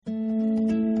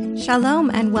Shalom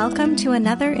and welcome to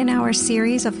another in our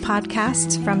series of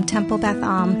podcasts from Temple Beth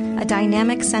Am, a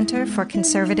dynamic center for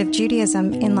conservative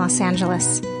Judaism in Los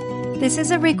Angeles. This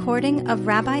is a recording of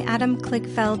Rabbi Adam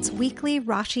Kligfeld's weekly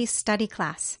Rashi study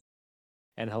class.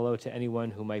 And hello to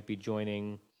anyone who might be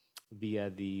joining via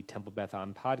the Temple Beth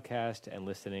Am podcast and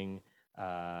listening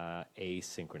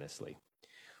asynchronously.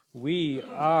 We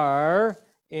are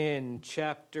in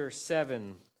chapter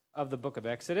 7 of the book of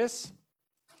Exodus,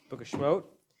 book of Shemot.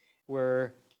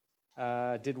 Where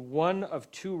did one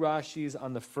of two Rashis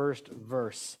on the first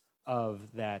verse of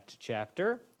that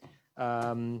chapter.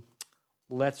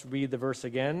 Let's read the verse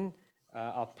again.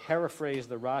 I'll paraphrase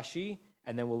the Rashi,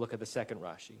 and then we'll look at the second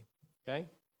Rashi. Okay?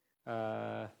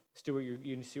 Stuart,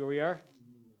 you see where we are?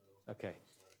 Okay.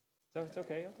 So it's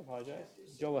okay. Don't apologize.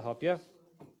 Joe will help you.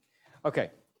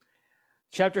 Okay.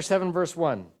 Chapter 7, verse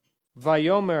 1.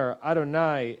 Vayomer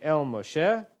Adonai el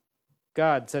Moshe.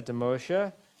 God said to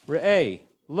Moshe, Re'eh,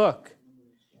 look,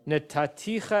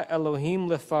 netaticha Elohim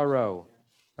lefaro.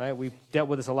 Right, we dealt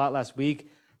with this a lot last week.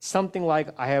 Something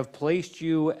like, I have placed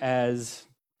you as,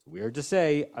 weird to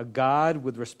say, a god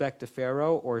with respect to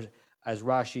Pharaoh, or as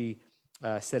Rashi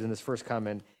said in this first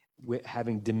comment,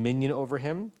 having dominion over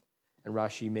him. And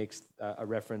Rashi makes a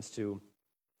reference to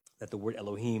that the word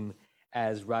Elohim,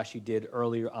 as Rashi did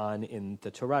earlier on in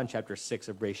the Torah in chapter 6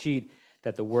 of Breshit,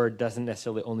 that the word doesn't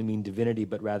necessarily only mean divinity,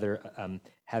 but rather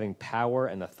having power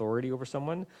and authority over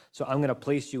someone. So I'm going to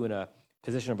place you in a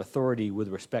position of authority with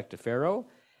respect to Pharaoh.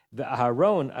 The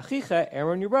Aharon, Achicha,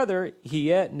 Aaron, your brother,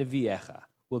 Hiye Neviecha,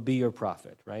 will be your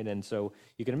prophet, right? And so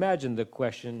you can imagine the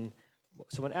question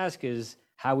someone asks is,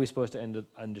 how are we supposed to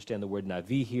understand the word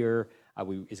Navi here?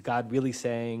 Is God really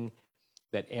saying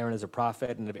that Aaron is a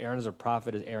prophet? And if Aaron is a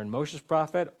prophet, is Aaron Moshe's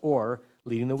prophet? Or,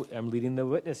 I'm leading the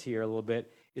witness here a little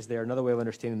bit, is there another way of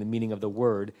understanding the meaning of the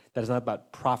word that is not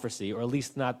about prophecy, or at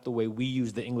least not the way we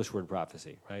use the English word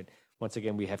prophecy, right? Once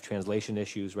again, we have translation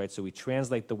issues, right? So we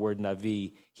translate the word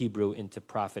Navi, Hebrew, into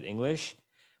prophet English.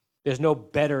 There's no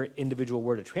better individual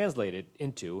word to translate it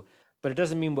into, but it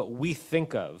doesn't mean what we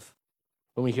think of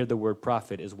when we hear the word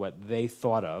prophet is what they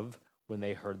thought of when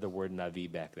they heard the word Navi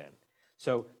back then.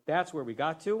 So that's where we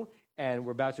got to, and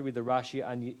we're about to read the Rashi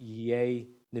on Yeh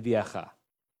Neviecha.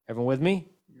 Everyone with me?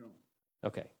 Yeah.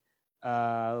 Okay.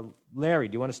 Larry,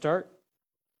 do you want to start?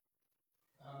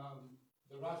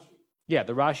 The Rashi. Yeah,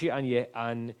 the Rashi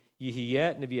on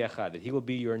Yehiyeh Neviecha, that he will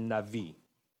be your Navi.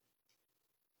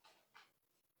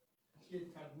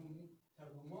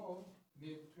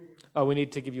 Oh, we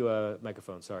need to give you a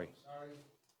microphone, sorry.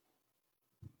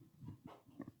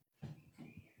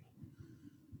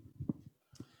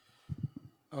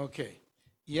 Okay.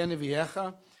 Yeh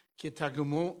Neviecha, ki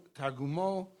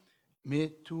targumo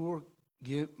metur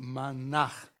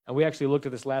Gemanach. And we actually looked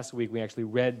at this last week. We actually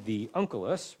read the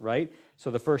Onkelos, right?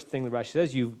 So the first thing that Rashi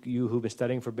says, you who've been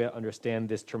studying for a bit understand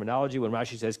this terminology. When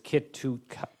Rashi says kit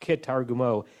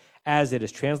targumo, as it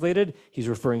is translated, he's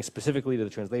referring specifically to the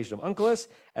translation of Onkelos.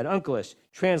 And Onkelos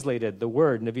translated the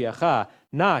word Neviacha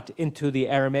not into the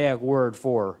Aramaic word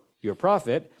for your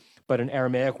prophet, but an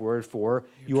Aramaic word for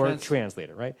your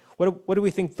translator, right? What do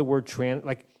we think the word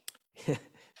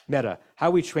Meta, how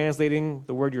are we translating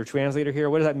the word your translator here?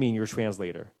 What does that mean, your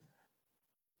translator?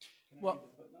 Well,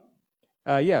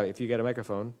 yeah, if you get a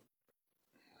microphone.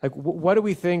 Like, what do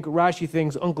we think Rashi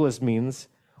thinks Onkelos means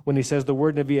when he says the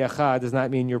word Nevi'echa does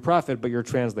not mean your prophet, but your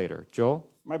translator? Joel?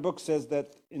 My book says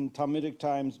that in Talmudic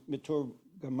times, Mitur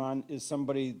Gaman is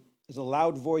a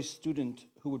loud-voiced student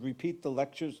who would repeat the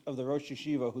lectures of the Rosh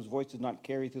Yeshiva whose voice did not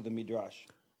carry through the Midrash.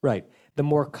 Right. The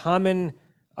more common...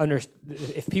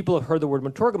 if people have heard the word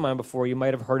Matorgaman before, you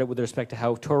might have heard it with respect to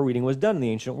how Torah reading was done in the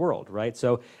ancient world, right?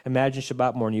 So imagine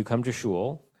Shabbat morning, you come to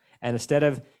shul, and instead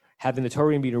of having the Torah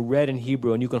reading being read in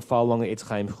Hebrew and you can follow along the Eitz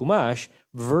Chaim Chumash,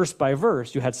 verse by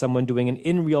verse, you had someone doing an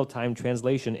in real-time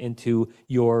translation into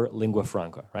your lingua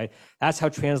franca, right? That's how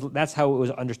it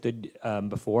was understood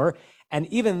before. And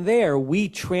even there, we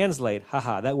translate,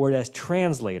 that word as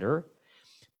translator,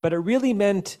 but it really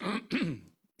meant...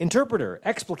 interpreter,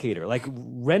 explicator, like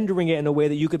rendering it in a way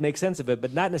that you could make sense of it,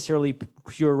 but not necessarily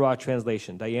pure raw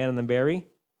translation. Diane and then Barry?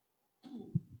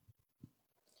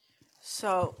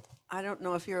 So I don't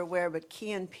know if you're aware, but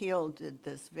Key and Peele did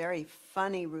this very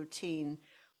funny routine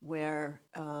where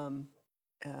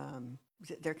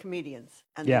they're comedians,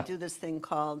 and they do this thing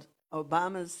called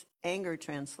Obama's Anger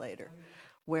Translator,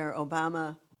 where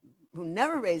Obama, who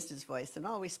never raised his voice and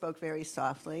always spoke very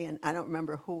softly, and I don't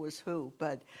remember who was who,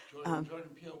 but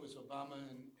Jordan Peele was Obama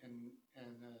and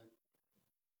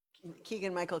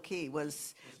Keegan-Michael Key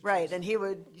was right, and he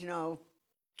would,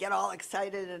 get all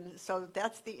excited, and so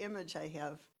that's the image I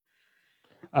have.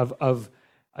 of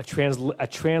a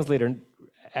translator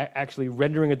actually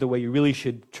rendering it the way you really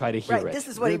should try to hear Right, it. this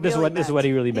is what he This really meant. is what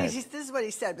he really meant. This is what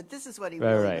he said, but this is what he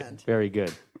Right, really right. meant. Very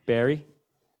good. Barry?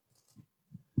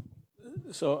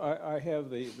 So I have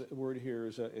the word here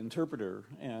is interpreter,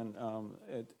 and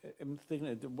I'm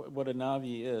thinking what a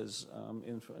Navi is.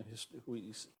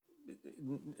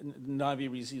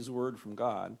 Navi receives word from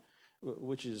God,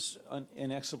 which is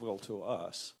inexplicable to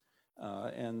us,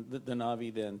 and the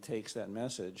Navi then takes that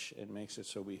message and makes it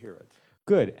so we hear it.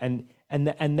 Good. And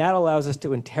that allows us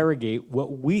to interrogate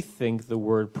what we think the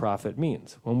word prophet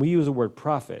means. When we use the word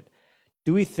prophet,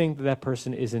 do we think that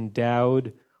person is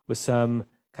endowed with some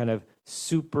kind of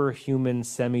superhuman,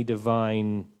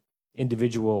 semi-divine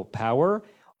individual power?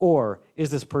 Or is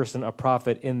this person a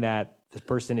prophet in that this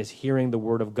person is hearing the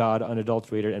word of God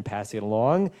unadulterated and passing it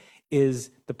along? Is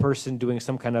the person doing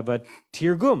some kind of a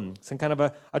tirgum, some kind of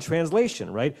a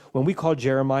translation, right? When we call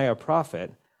Jeremiah a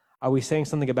prophet, are we saying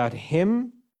something about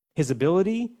him, his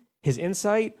ability, his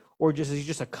insight, or is he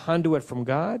just a conduit from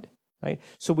God? Right?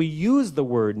 So we use the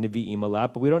word Nevi'im a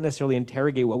lot, but we don't necessarily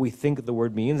interrogate what we think the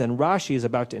word means, and Rashi is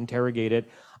about to interrogate it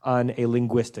on a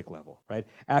linguistic level, right?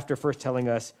 After first telling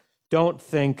us, don't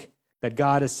think that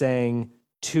God is saying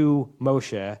to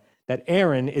Moshe that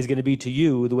Aaron is going to be to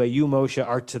you the way you, Moshe,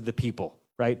 are to the people,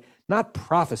 right? Not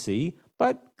prophecy,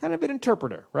 but kind of an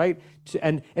interpreter, right?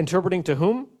 And interpreting to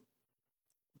whom?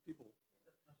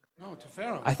 No, to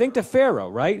Pharaoh. I think to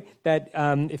Pharaoh, right? That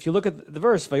if you look at the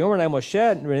verse, "Vayomer nai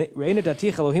Moshe, re'ena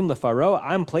datich Elohim leFaro,"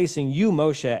 I'm placing you,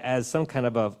 Moshe, as some kind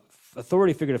of a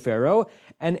authority figure to Pharaoh,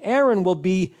 and Aaron will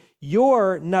be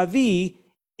your Navi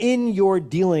in your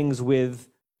dealings with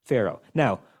Pharaoh.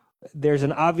 Now, there's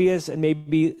an obvious and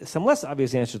maybe some less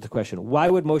obvious answer to the question. Why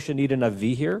would Moshe need a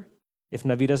Navi here? If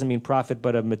Navi doesn't mean prophet,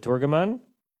 but a Meturgaman?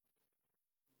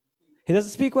 He doesn't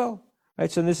speak well,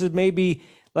 right? So this is maybe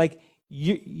like,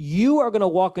 you are going to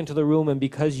walk into the room, and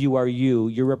because you are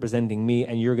you're representing me,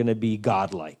 and you're going to be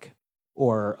godlike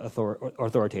or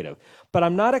authoritative. But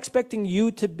I'm not expecting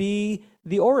you to be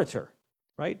the orator,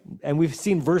 right? And we've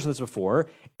seen versions of this before.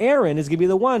 Aaron is going to be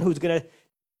the one who's going to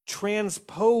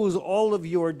transpose all of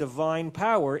your divine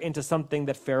power into something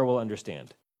that Pharaoh will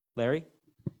understand. Larry?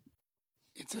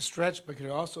 It's a stretch, but it could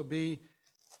also be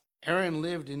Aaron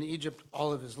lived in Egypt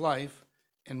all of his life,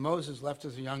 and Moses left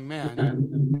as a young man.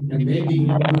 And maybe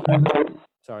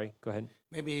Sorry, go ahead.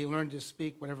 maybe he learned to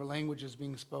speak whatever language is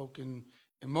being spoken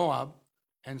in Moab,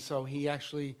 and so he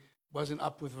actually wasn't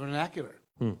up with vernacular.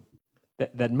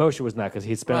 That Moshe was not, because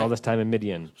he'd spent all Right. this time in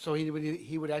Midian. So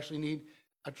he would actually need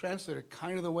a translator,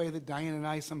 kind of the way that Diane and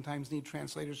I sometimes need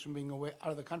translators from being away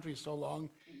out of the country so long,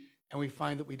 and we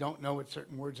find that we don't know what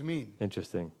certain words mean.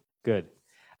 Interesting. Good.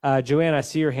 Joanne, I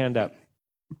see your hand up.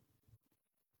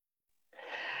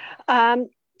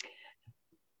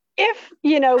 If,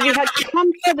 we had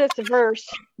come to this verse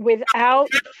without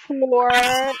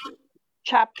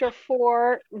chapter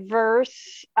 4,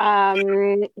 verse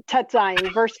Tet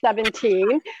Zayin, verse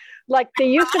 17, like the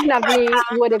use of Navi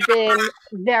would have been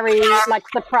very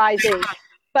surprising.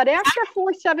 But after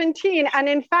 4:17, and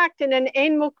in fact, in an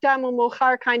Ein Mukdam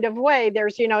U'Muchar kind of way,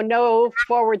 there's, no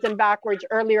forwards and backwards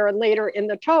earlier and later in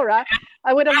the Torah.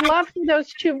 I would have loved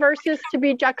those two verses to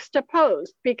be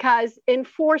juxtaposed, because in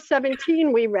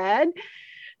 4:17 we read,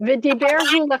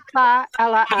 V'diberhu lecha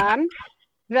el ha'am,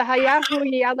 v'hayahu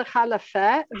yeh lecha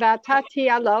lefeh, v'ata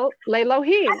tiyeh lo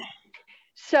le'Elohim.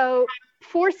 So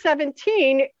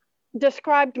 4:17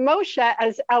 described Moshe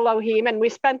as Elohim, and we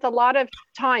spent a lot of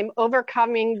time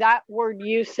overcoming that word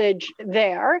usage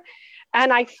there.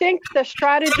 And I think the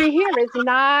strategy here is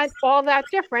not all that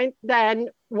different than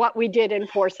what we did in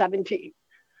 4:17.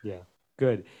 Yeah,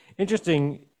 good.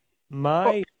 Interesting.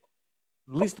 At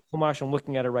least the Chumash I'm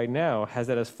looking at it right now has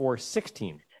that as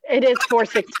 4:16. It is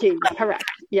 4:16, correct,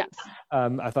 yes.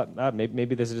 I thought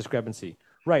maybe there's a discrepancy.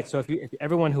 Right, so if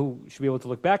everyone who should be able to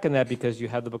look back on that, because you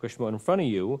have the Book of Shemot in front of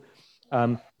you,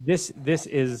 this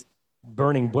is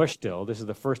burning bush still. This is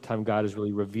the first time God is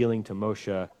really revealing to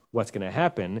Moshe what's going to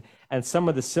happen. And some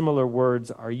of the similar words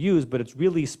are used, but it's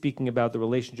really speaking about the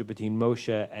relationship between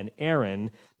Moshe and Aaron,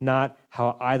 not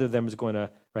how either of them is going to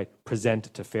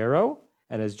present to Pharaoh.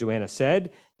 And as Joanna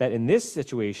said, that in this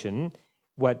situation,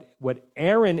 what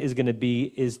Aaron is going to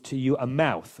be is to you a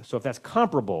mouth. So if that's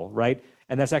comparable, right?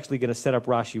 And that's actually going to set up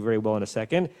Rashi very well in a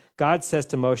second. God says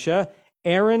to Moshe,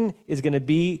 Aaron is going to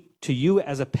be to you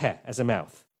as a peh, as a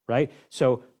mouth, right?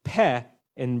 So peh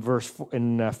in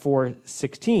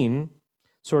 4:16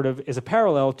 sort of is a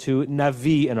parallel to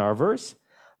Navi in our verse.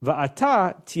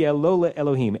 Va'ata tiyeh lo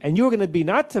le'Elohim. And you're going to be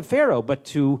not to Pharaoh, but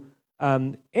to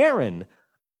Aaron,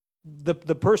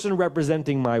 the person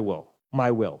representing my will,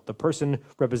 my will, the person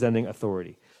representing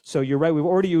authority. So you're right, we've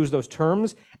already used those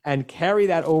terms, and carry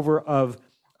that over of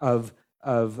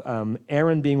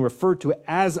Aaron being referred to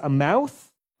as a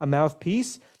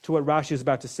mouthpiece, to what Rashi is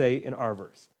about to say in our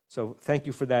verse. So thank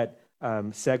you for that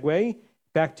segue.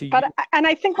 Back to you. And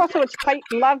I think also it's quite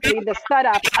lovely, the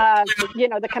setup of,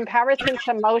 the comparison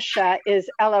to Moshe is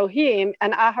Elohim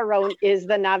and Aharon is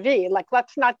the Navi. Like,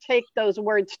 let's not take those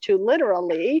words too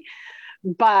literally,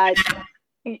 but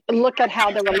look at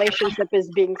how the relationship is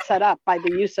being set up by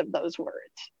the use of those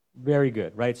words. Very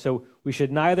good, right? So we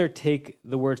should neither take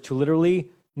the words too literally,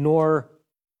 nor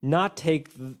not take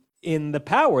in the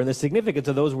power and the significance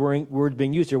of those words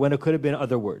being used here when it could have been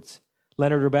other words.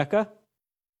 Leonard, Rebecca?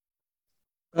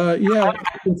 If you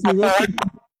look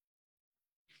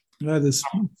at this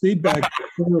feedback, is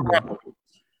horrible.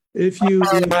 If you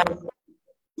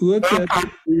look at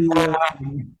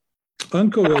the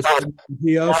Uncle,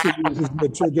 he also uses the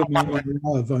Turgaman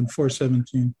Rav on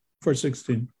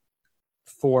 416.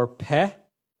 For Peh?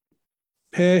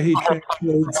 Peh he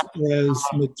translates as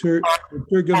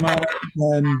Turgaman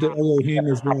and Elohim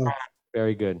as well.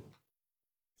 Very good.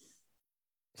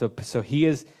 So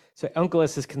Uncle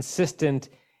is consistent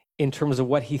in terms of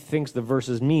what he thinks the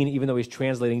verses mean, even though he's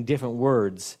translating different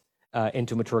words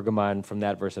into Maturgaman from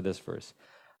that verse to this verse.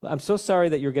 I'm so sorry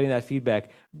that you're getting that feedback.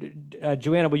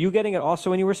 Joanna, were you getting it also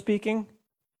when you were speaking?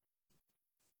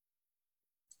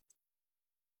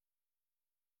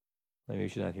 Maybe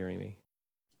she's not hearing me.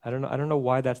 I don't know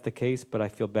why that's the case, but I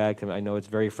feel bad because I know it's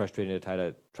very frustrating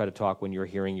to try to talk when you're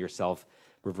hearing yourself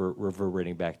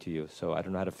reverberating back to you. So I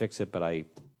don't know how to fix it, but I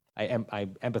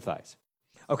empathize.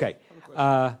 Okay.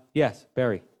 Yes,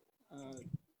 Barry.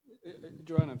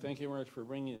 Joanna, thank you very much for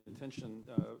bringing attention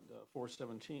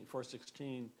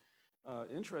 416.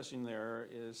 Interesting there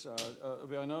is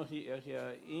Ve'anochi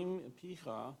im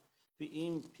picha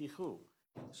v'im pichu.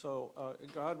 So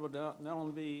God would not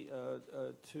only be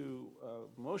to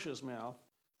Moshe's mouth,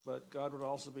 but God would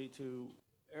also be to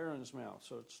Aaron's mouth.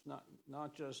 So it's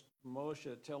not just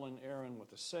Moshe telling Aaron what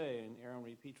to say, and Aaron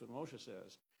repeats what Moshe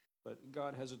says, but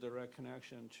God has a direct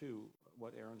connection to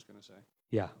what Aaron's going to say.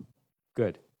 Yeah,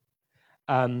 good.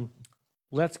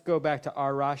 Let's go back to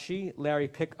our Rashi. Larry,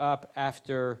 pick up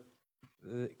after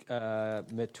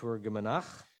Meturgemanach.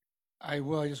 I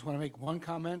will. I just want to make one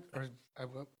comment.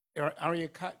 Aryeh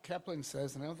Kaplan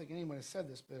says, and I don't think anyone has said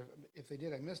this, but if they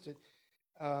did, I missed it.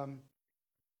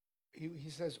 He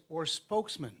says, or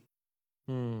spokesman.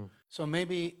 So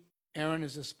maybe Aaron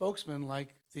is a spokesman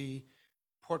like the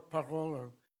porte-parole,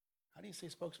 or how do you say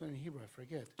spokesman in Hebrew? I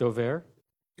forget. Dover?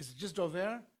 Is it just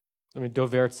Dover? I mean,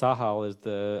 Dover Tzahal is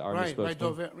the army spokesman. Right,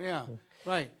 Dover, yeah,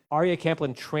 right. Aryeh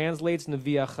Kaplan translates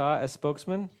Nevi'acha as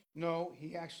spokesman? No,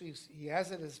 he has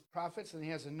it as prophets, and he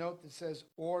has a note that says,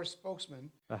 or spokesman.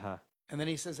 Uh-huh. And then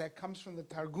he says that comes from the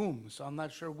Targum, so I'm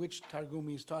not sure which Targum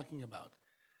he's talking about.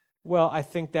 Well, I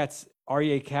think that's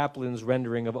Aryeh Kaplan's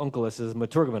rendering of Onkelos as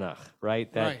Maturgamanach, right?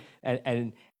 Right.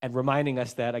 And reminding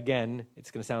us that, again,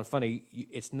 it's going to sound funny,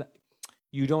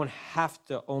 you don't have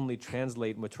to only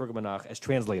translate Maturgamanach as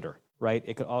translator, right?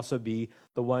 It could also be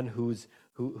the one who's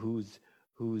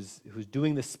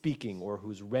doing the speaking, or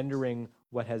who's rendering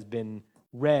what has been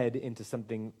read into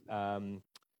something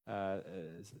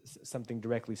something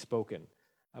directly spoken.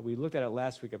 We looked at it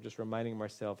last week. I'm just reminding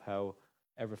myself how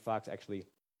Everett Fox actually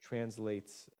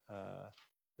translates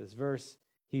this verse.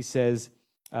 He says,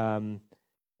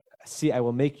 see, I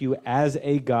will make you as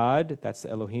a god, that's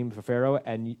Elohim for Pharaoh,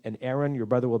 and Aaron, your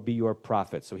brother, will be your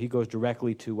prophet. So he goes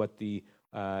directly to what the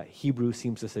Hebrew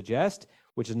seems to suggest,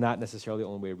 which is not necessarily the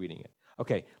only way of reading it.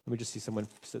 Okay, let me just see someone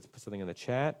put something in the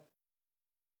chat.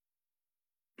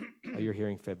 Oh, you're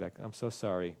hearing feedback. I'm so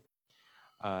sorry.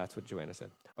 That's what Joanna said.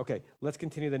 Okay, let's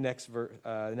continue the next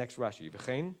Rashi.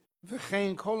 V'chein?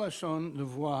 V'chein kol lashon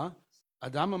nevuah,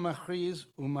 adam ha'machriz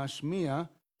u'mashmiya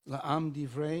la'am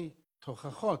divrei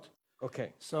tochachot.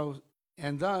 Okay. So,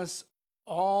 and thus,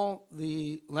 all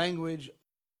the language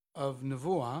of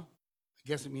nevuah, I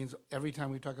guess it means every time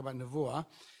we talk about nevuah,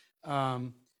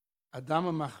 adam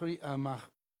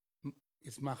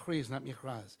it's machriz, not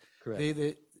michraz.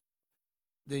 Correct.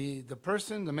 The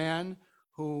person, the man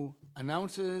who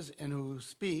announces and who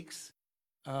speaks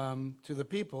to the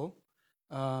people,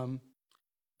 I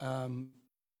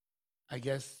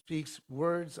guess speaks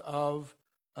words of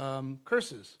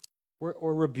curses.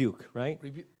 Or rebuke, right?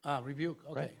 Rebuke,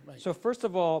 okay, right. So first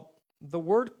of all, the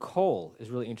word kol is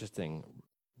really interesting.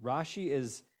 Rashi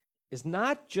is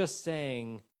not just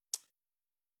saying,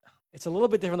 it's a little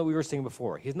bit different than we were saying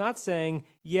before. He's not saying,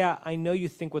 yeah, I know you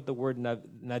think what the word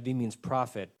Navi means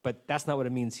prophet, but that's not what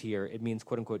it means here. It means,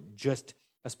 quote unquote, just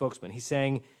a spokesman. He's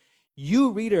saying,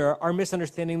 you, reader, are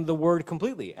misunderstanding the word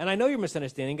completely. And I know you're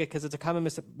misunderstanding it because it's a common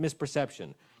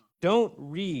misperception. Don't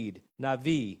read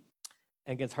Navi.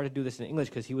 And again, it's hard to do this in English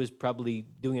because he was probably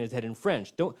doing it in his head in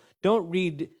French. Don't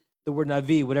read the word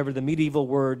Navi, whatever the medieval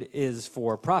word is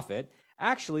for prophet.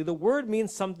 Actually, the word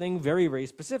means something very, very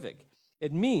specific.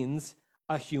 It means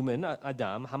a human,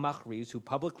 Adam, hamachriz, who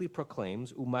publicly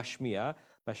proclaims, umashmiya.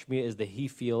 Mashmiya is the he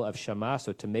feel of shama,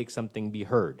 so to make something be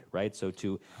heard, right? So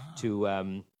to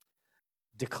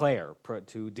declare,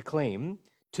 to declaim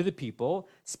to the people,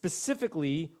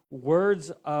 specifically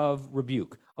words of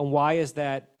rebuke. And why is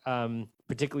that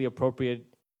particularly appropriate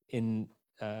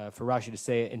for Rashi to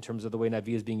say it in terms of the way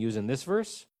Navi is being used in this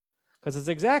verse? Because it's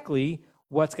exactly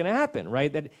what's going to happen,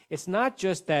 right? That it's not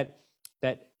just that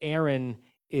Aaron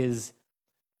is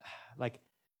like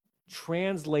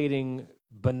translating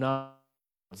banal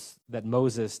that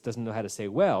Moses doesn't know how to say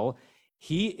well.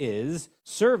 He is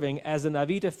serving as a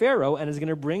Navi to Pharaoh and is going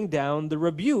to bring down the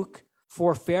rebuke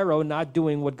for Pharaoh not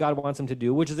doing what God wants him to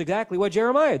do, which is exactly what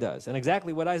Jeremiah does and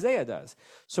exactly what Isaiah does.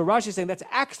 So Rashi is saying that's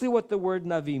actually what the word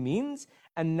Navi means,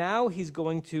 and now he's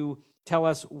going to tell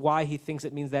us why he thinks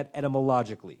it means that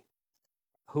etymologically.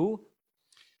 Who?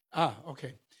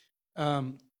 Okay.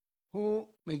 Hu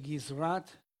megizrat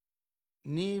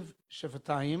niv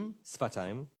shefatayim.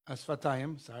 Sfatayim.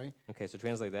 Sfatayim, sorry. Okay, so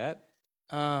translate that.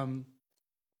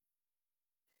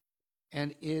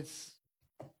 And it's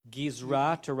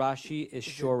Gizra to Rashi is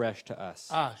shoresh to us.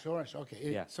 Shoresh.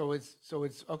 Okay. Yeah. So it's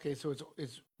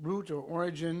root or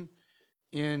origin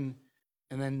and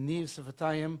then Niv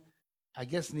Sefatayim. I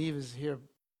guess Niv is here,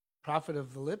 prophet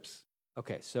of the lips.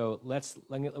 Okay, so we're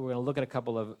going to look at a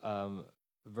couple of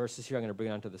verses here. I'm going to bring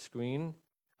it onto the screen.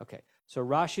 Okay, so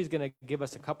Rashi is going to give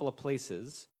us a couple of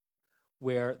places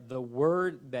where the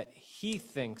word that he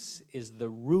thinks is the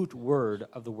root word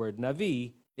of the word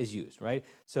Navi is used, right?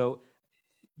 So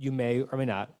you may or may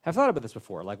not have thought about this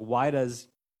before. Like, why does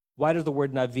the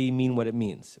word Navi mean what it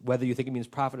means? Whether you think it means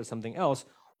prophet or something else,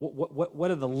 what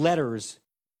do the letters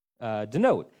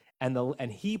denote? And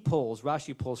Rashi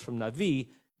pulls from Navi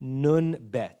nun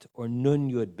bet or nun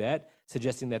yud bet,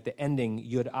 suggesting that the ending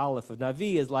yud aleph of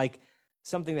Navi is like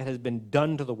something that has been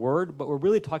done to the word, but we're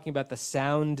really talking about the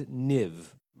sound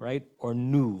niv, right, or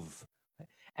nuv.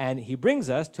 And he brings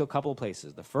us to a couple of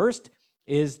places. The first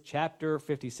is chapter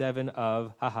 57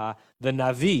 of the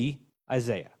Navi,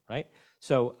 Isaiah, right?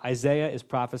 So Isaiah is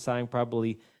prophesying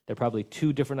there are probably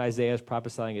two different Isaiahs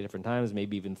prophesying at different times,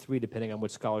 maybe even three, depending on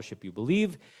which scholarship you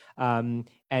believe, and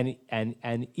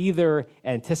either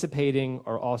anticipating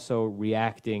or also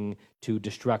reacting to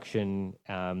destruction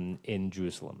in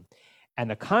Jerusalem. And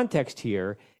the context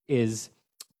here is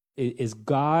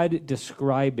God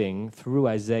describing through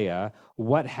Isaiah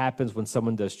what happens when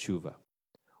someone does tshuva.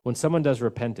 When someone does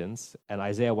repentance, and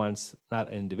Isaiah wants not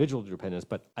an individual to repentance,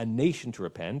 but a nation to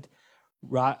repent,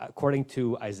 according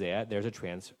to Isaiah, there's a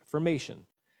transformation.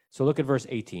 So look at verse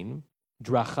 18.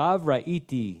 Drachav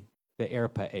ra'iti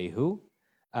ve'erpa'ehu.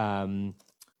 On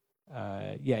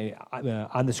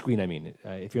the screen, I mean.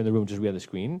 If you're in the room, just read the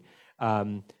screen.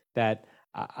 That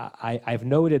I've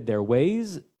noted their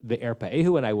ways,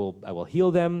 ve'erpa'ehu, and I will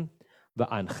heal them.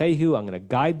 Va'anchehu, I'm going to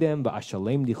guide them.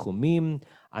 Va'ashalem dichumim,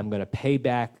 I'm going to pay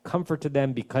back comfort to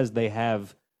them because they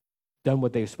have done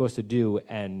what they're supposed to do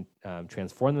and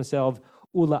transform themselves.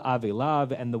 Ula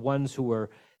avelav, and the ones who were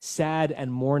sad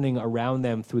and mourning around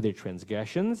them through their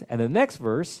transgressions. And the next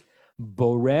verse,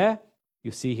 boreh,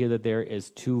 you see here that there is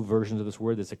two versions of this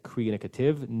word. There's a kri and a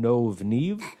kativ, nov,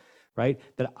 niv, right?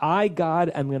 That I,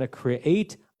 God, am going to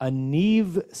create a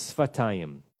niv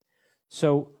sfatayim.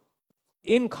 So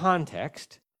in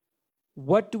context,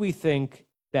 what do we think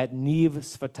that niv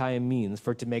sfatayim means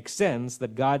for it to make sense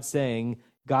that God's saying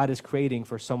God is creating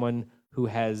for someone who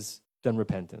has done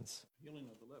repentance? Healing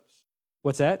of the lips.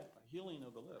 What's that? Healing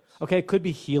of the lips. Okay, it could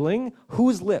be healing.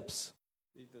 Whose lips?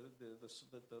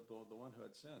 The one who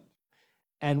had sinned.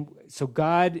 And so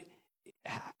God,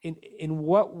 in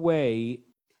what way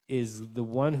is the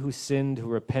one who sinned, who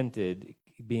repented,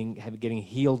 getting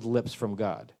healed lips from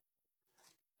God?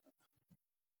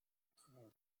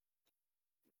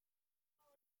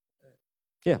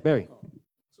 Yeah, Barry.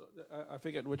 So I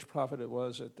forget which prophet it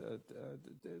was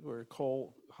where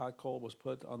hot coal was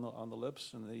put on the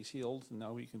lips, and he's healed, and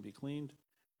now he can be cleaned.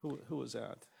 Who was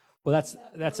that? Well,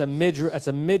 that's a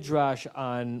midrash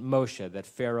on Moshe that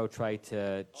Pharaoh tried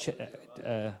to.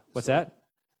 What's that?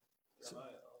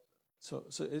 So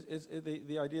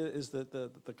the idea is that the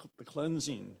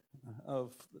cleansing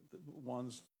of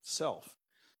one's self.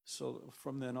 So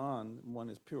from then on, one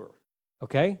is pure.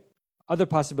 Okay. Other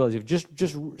possibilities of just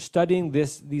studying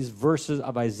these verses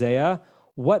of Isaiah.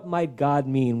 What might God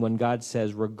mean when God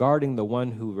says regarding the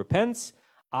one who repents,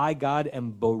 I, God,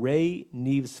 am borei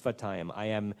niv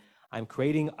sfatayim. I'm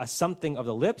creating a something of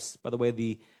the lips. By the way,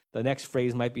 the next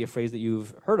phrase might be a phrase that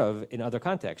you've heard of in other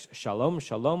contexts. Shalom,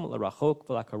 shalom, l'rachok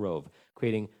v'lakarov.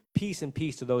 Creating peace and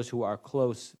peace to those who are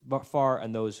close, far,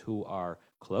 and those who are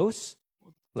close.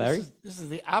 Larry? This is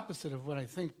the opposite of what I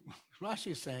think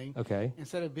Rashi is saying. Okay.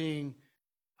 Instead of being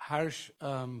harsh,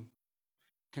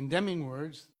 condemning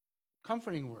words,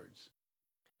 comforting words.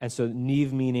 And so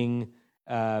niv meaning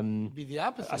It'd be the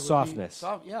opposite. a It would be softness.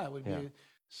 Soft, yeah, it would be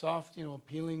soft,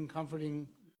 appealing, comforting,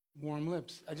 warm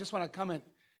lips. I just want to comment.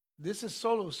 This is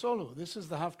solo. This is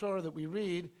the Haftorah that we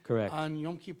read Correct. on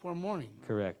Yom Kippur morning.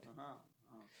 Correct.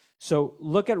 So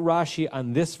look at Rashi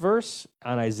on this verse,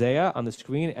 on Isaiah, on the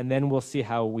screen, and then we'll see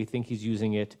how we think he's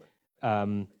using it.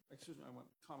 Excuse me, I want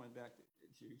to comment back.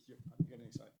 I'm getting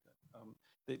excited.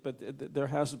 But there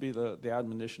has to be the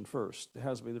admonition first. There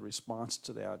has to be the response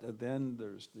to that, and then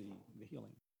there's the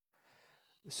healing.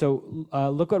 So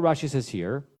look what Rashi says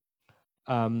here.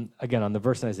 Again, on the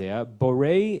verse in Isaiah,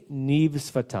 Borei niv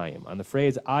sfatayim. On the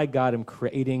phrase, I, God, am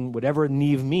creating whatever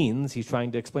niv means, he's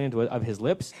trying to explain to it of his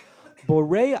lips.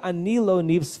 Borei anilo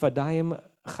niv sfatayim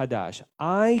chadash.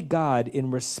 I, God,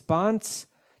 in response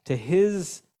to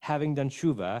his having done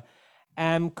tshuva,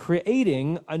 am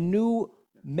creating a new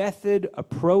method,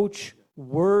 approach,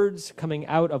 words coming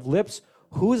out of lips.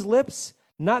 Whose lips?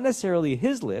 Not necessarily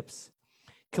his lips.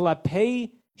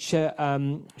 Kilapei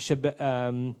sheba'atahu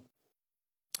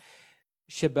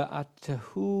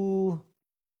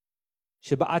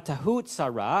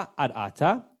tsara ad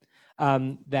ata,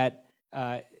 that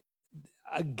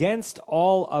against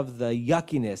all of the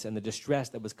yuckiness and the distress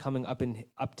that was coming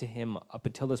up to him up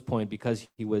until this point because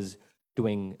he was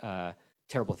doing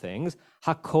terrible things.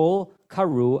 Hakol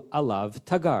karu alav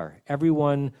tagar.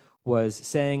 Everyone was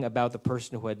saying about the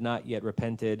person who had not yet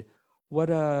repented, what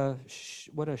a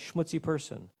schmutzy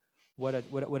person, what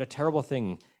a terrible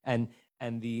thing. And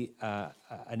the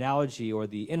analogy or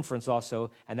the inference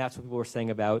also, and that's what people were saying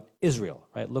about Israel,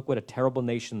 right? Look what a terrible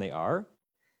nation they are.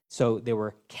 So there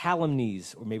were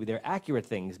calumnies, or maybe they're accurate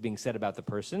things being said about the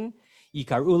person.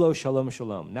 Yikarulo shalom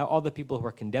shalom. Now all the people who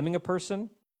are condemning a person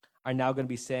are now going to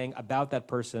be saying about that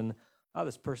person, oh,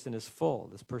 this person is full,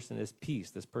 this person is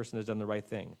peace, this person has done the right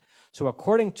thing. So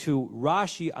according to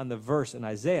Rashi on the verse in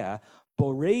Isaiah,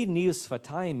 Borei niv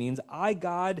sfatayim means I,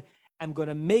 God, am going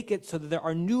to make it so that there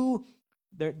are new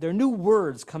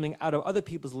words coming out of other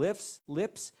people's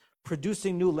lips,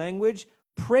 producing new language,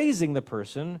 praising the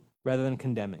person rather than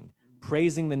condemning,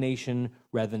 praising the nation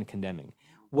rather than condemning.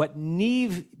 What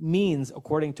niv means,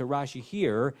 according to Rashi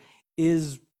here,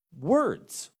 is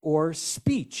words or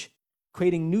speech,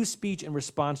 creating new speech in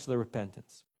response to the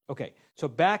repentance. Okay, so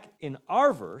back in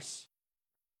our verse,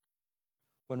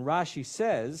 when Rashi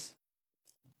says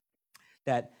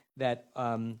that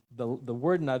the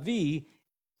word navi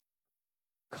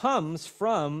comes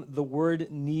from the word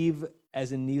niv,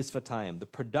 as in niv sfatayim, the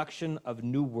production of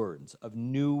new words, of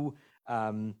new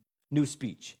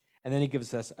speech. And then he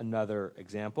gives us another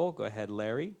example. Go ahead,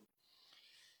 Larry.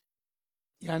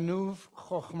 Yanuv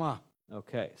chokhmah.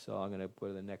 Okay, so I'm going to go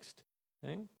to the next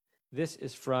thing. This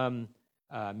is from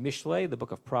Mishlei, the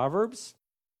book of Proverbs,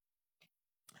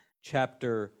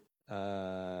 chapter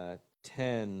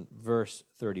 10, verse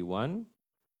 31.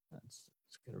 Let's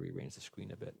going to rearrange the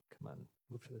screen a bit. Come on,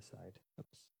 move to the side.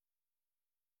 Oops.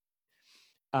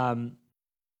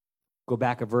 Go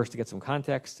back a verse to get some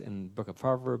context in the book of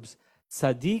Proverbs.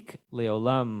 Tzadik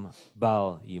leolam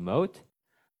bal yimot.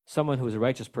 Someone who is a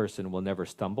righteous person will never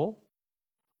stumble.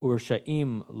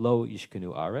 Urshaim lo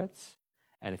yishkenu aretz.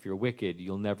 And if you're wicked,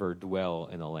 you'll never dwell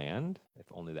in the land, if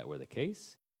only that were the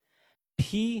case.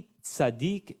 Pi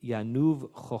tzadik yanuv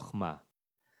chokhmah.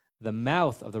 The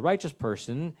mouth of the righteous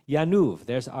person, yanuv,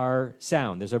 there's our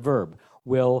sound, there's a verb,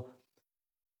 will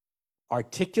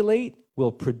articulate,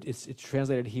 it's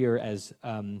translated here as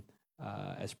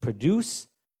produce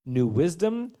new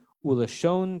wisdom,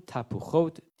 ulashon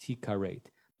tapuchot tikaret.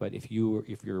 But if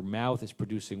your mouth is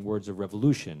producing words of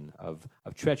revolution, of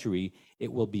treachery,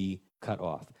 it will be cut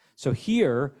off. So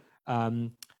here,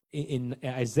 in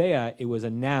Isaiah, it was a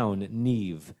noun,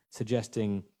 niv,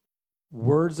 suggesting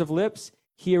words of lips.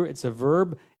 Here it's a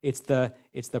verb. It's the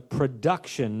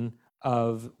production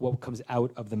of what comes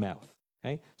out of the mouth.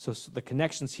 Okay, so the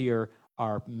connections here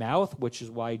are mouth, which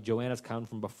is why Joanna's comment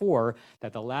from before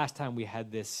that the last time we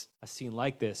had a scene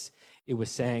like this, it was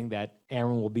saying that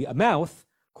Aaron will be a mouth.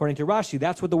 According to Rashi,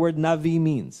 that's what the word navi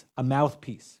means, a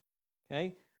mouthpiece.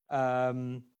 Okay,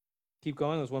 keep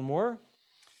going. There's one more.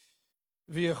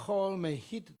 V'yechol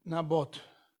mehit nabot.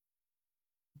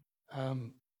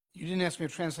 You didn't ask me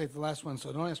to translate the last one,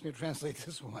 so don't ask me to translate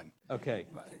this one. Okay.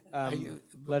 I-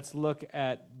 Let's look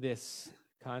at this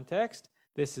context.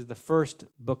 This is the first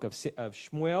book of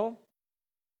Shmuel,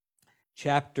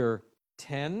 chapter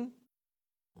 10,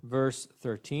 verse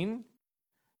 13.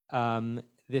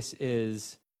 This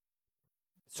is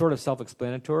sort of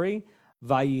self-explanatory.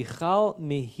 Vayichal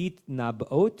mihit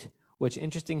nabot. What's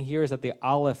interesting here is that the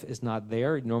aleph is not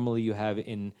there. Normally you have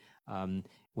in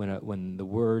when the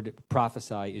word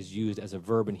prophesy is used as a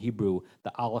verb in Hebrew,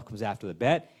 the aleph comes after the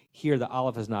bet. Here the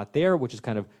aleph is not there, which is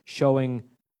kind of showing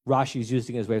Rashi is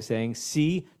using it as a way of saying,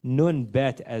 see, nun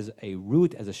bet as a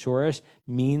root, as a shorish,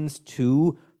 means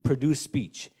to produce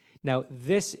speech. Now,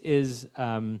 this is,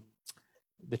 the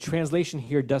translation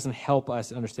here doesn't help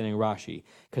us in understanding Rashi,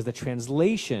 because the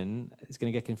translation is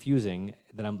going to get confusing,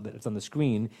 that's on the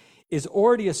screen, is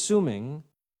already assuming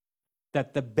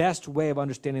that the best way of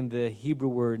understanding the Hebrew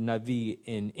word navi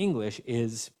in English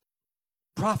is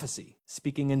prophecy,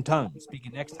 speaking in tongues,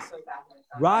 speaking in ecstasy.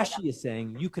 Rashi is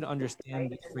saying you can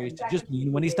understand this phrase to just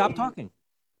mean when he stopped talking.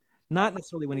 Not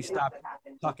necessarily when he stopped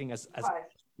talking as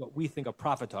what we think of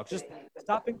prophet talk, just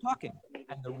stopping talking.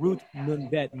 And the root nun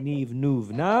bet niv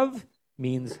nuv nav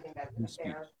means new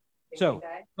speech. So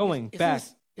going back.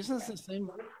 Isn't this the same?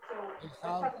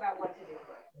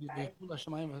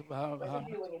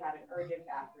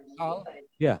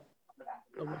 Yeah.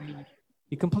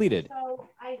 He completed. So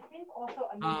I think also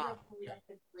another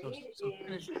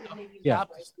Yeah.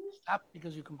 Stop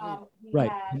because you complete.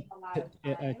 Right.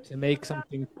 To make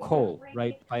something whole,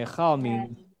 right? Vayachal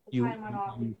means you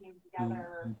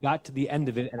got to the end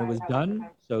of it and it was done,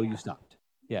 so you stopped.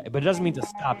 Yeah, but it doesn't mean to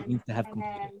stop, it means to have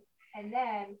completed. And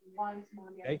then once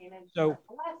Monia Okay, came in so,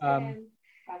 for the lesson,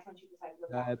 that's when she decided to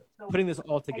go back. So putting this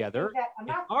all together, I'm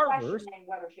in not our verse, questioning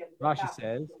whether she had to go Rashi back.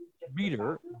 says,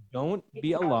 reader, don't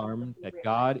be alarmed that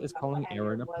God is calling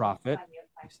Aaron a prophet.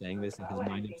 He's saying this in his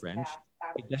mind in French.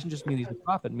 It doesn't just mean he's a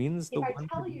prophet, it means the If I one.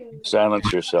 tell you,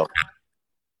 Silence yourself.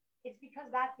 it's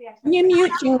because that's the Can you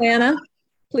mute Joanna,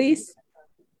 please?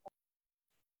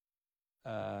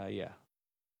 Yeah.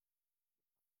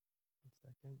 1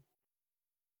 second.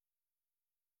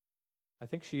 I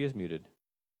think she is muted.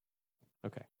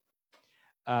 Okay.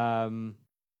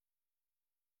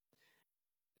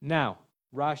 Now,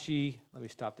 Rashi, let me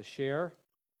stop the share.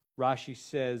 Rashi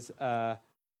says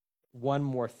one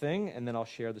more thing, and then I'll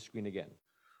share the screen again.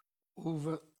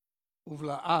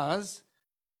 Uvlaaz,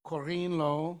 korin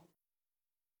lo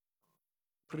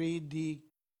predikar.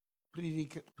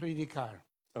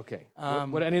 Okay.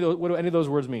 What do any of those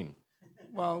words mean?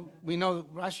 Well, we know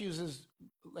that Rashi uses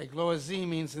like loazi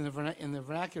means in the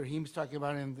vernacular. He's talking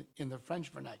about in the French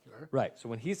vernacular. Right. So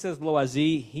when he says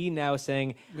loazi, he now is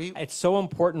saying it's so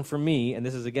important for me, and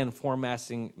this is again form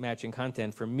matching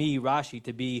content for me, Rashi,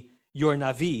 to be your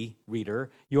navi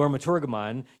reader, your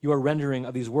maturgaman, your rendering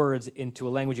of these words into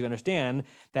a language you understand.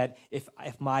 That if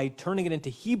my turning it into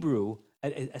Hebrew,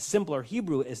 a simpler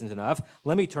Hebrew isn't enough,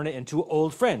 let me turn it into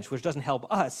Old French, which doesn't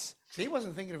help us. So he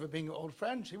wasn't thinking of it being Old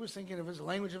French. He was thinking of his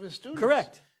language of his students.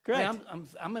 Correct.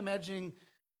 I'm imagining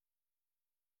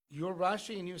your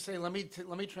Rashi, and you say, let me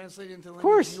translate it into the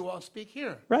course. language you all speak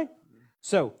here. Right.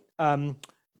 So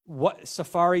what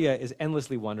Safaria is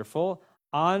endlessly wonderful.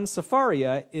 On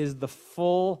Safaria is the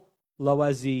full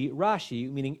Loazi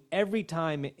Rashi, meaning every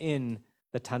time in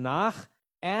the Tanakh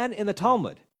and in the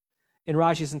Talmud, in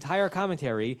Rashi's entire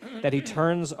commentary, that he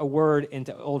turns a word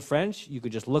into Old French, you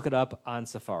could just look it up on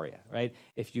Safaria, right?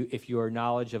 If your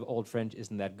knowledge of Old French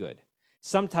isn't that good.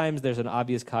 Sometimes there's an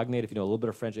obvious cognate if you know a little bit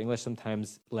of French English,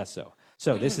 sometimes less so.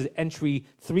 So this is entry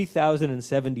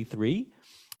 3073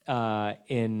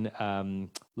 in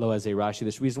Loazi Rashi.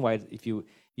 There's a reason why if you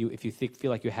feel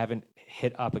like you haven't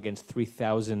hit up against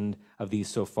 3,000 of these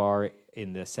so far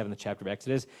in the 7th chapter of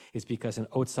Exodus, is because in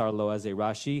Otsar Loazi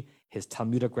Rashi, his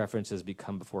Talmudic references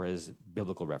become before his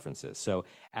biblical references. So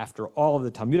after all of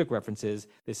the Talmudic references,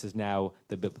 this is now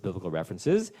the biblical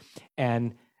references.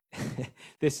 And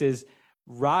this is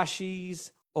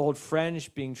Rashi's Old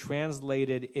French being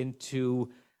translated into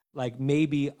like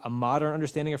maybe a modern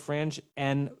understanding of French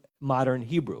and modern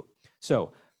Hebrew.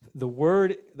 So the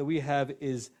word that we have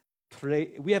is,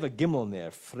 we have a gimel in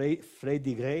there,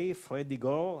 fredigo,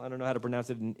 I don't know how to pronounce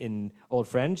it in Old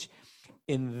French.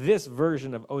 In this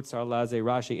version of Otsar Laze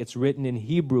Rashi, it's written in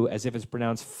Hebrew as if it's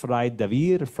pronounced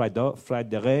Freidavir,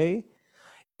 Freidere.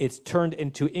 It's turned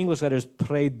into English letters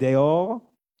Predeo,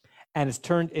 and it's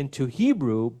turned into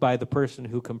Hebrew by the person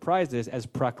who comprised this as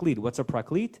Praklit. What's a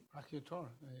Praklit? Prosecutor.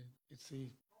 It's the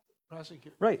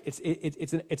prosecutor. Right.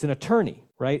 It's an attorney,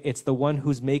 right? It's the one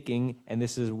who's making, and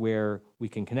this is where we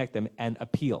can connect them, an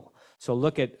appeal. So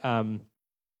look at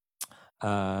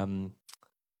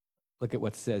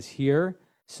what it says here.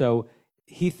 So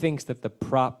he thinks that the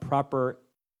proper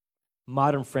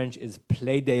modern French is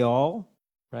plaideol,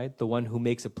 right? The one who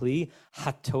makes a plea.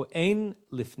 Hatoen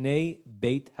lifnei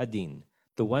beit hadin,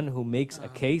 the one who makes a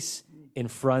case in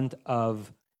front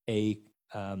of a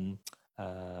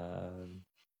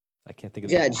I can't think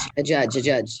of a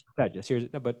judge. Judge.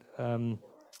 Here's no, but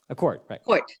a court, right?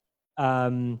 Court.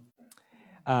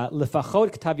 Lefachot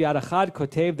ktav yad achad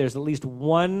kotev. There's at least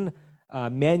one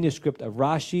manuscript of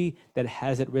Rashi that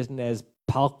has it written as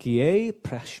palkieh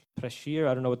prashir.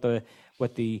 I don't know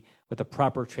what the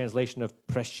proper translation of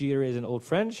prashir is in Old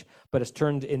French, but it's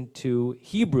turned into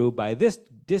Hebrew by this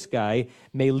guy,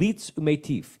 melitz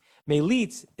umetif.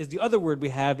 Melitz is the other word we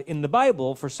have in the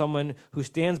Bible for someone who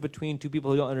stands between two people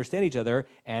who don't understand each other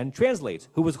and translates.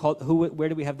 Where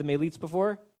did we have the melitz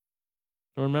before?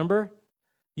 Remember?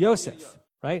 Yosef,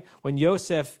 right? When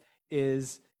Yosef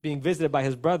is being visited by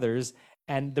his brothers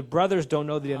and the brothers don't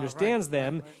know that he understands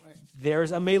them,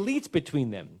 there's a melitz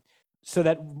between them so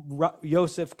that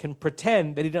Yosef can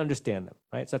pretend that he didn't understand them,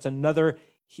 right? So that's another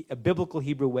a biblical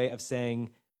Hebrew way of saying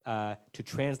to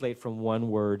translate from one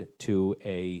word to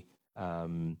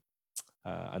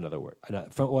another word,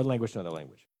 from one language to another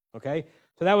language. Okay,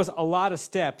 so that was a lot of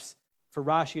steps for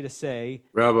Rashi to say.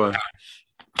 Rabbi,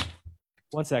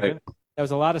 1 second. That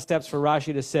was a lot of steps for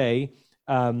Rashi to say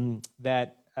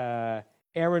that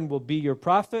Aaron will be your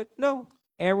prophet. No,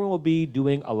 Aaron will be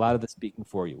doing a lot of the speaking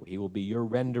for you. He will be your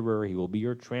renderer. He will be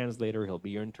your translator. He'll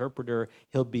be your interpreter.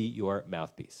 He'll be your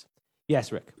mouthpiece.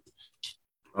 Yes, Rick.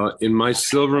 In my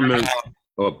Silverman,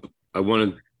 I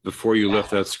wanted, before you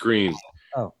left that screen.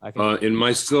 Oh, I can. In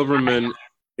my Silverman,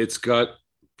 it's got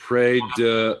prayed,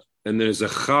 and there's a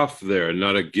chaf there,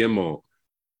 not a gimel.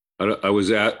 I was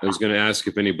going to ask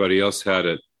if anybody else had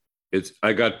it.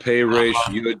 I got pei resh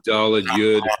yud daled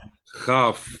yud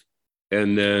chaf,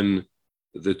 and then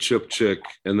the chupchik,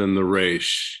 and then the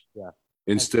resh. Yeah.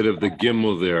 Instead of the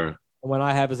gimel there. The one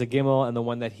I have is a gimel, and the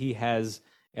one that he has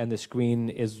on the screen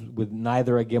is with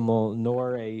neither a gimel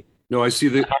nor a. No, I see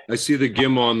the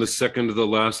gimel on the second to the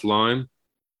last line,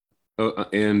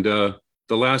 and the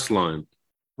last line.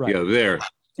 Right. Yeah, there.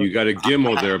 You got a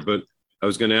gimel there, but I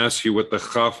was going to ask you what the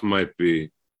chaf might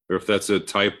be, or if that's a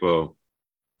typo.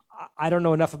 I don't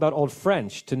know enough about Old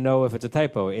French to know if it's a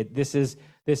typo. This is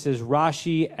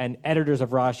Rashi and editors of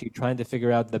Rashi trying to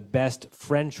figure out the best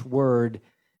French word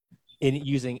in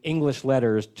using English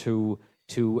letters to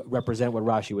represent what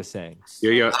Rashi was saying.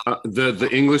 Yeah. The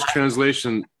English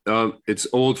translation, it's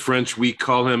Old French. We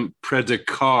call him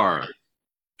predicar,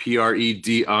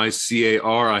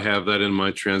 Predicar. I have that in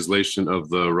my translation of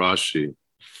the Rashi.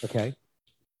 Okay.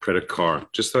 Predicar.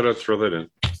 Just thought I'd throw that in.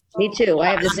 Me too.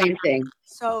 I have the same thing.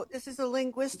 So this is a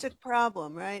linguistic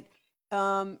problem, right?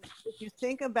 If you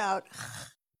think about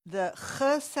the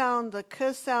ch sound, the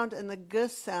k sound, and the g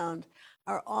sound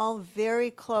are all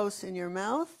very close in your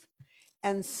mouth.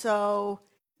 And so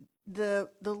the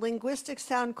linguistic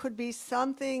sound could be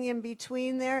something in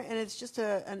between there, and it's just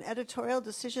an editorial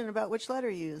decision about which letter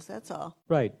you use. That's all.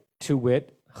 Right. To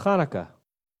wit, Hanukkah.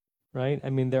 Right? I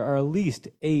mean, there are at least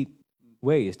 8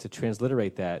 ways to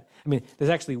transliterate that. I mean, there's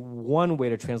actually one way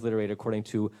to transliterate according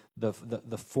to the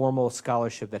formal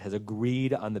scholarship that has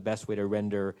agreed on the best way to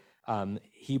render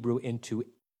Hebrew into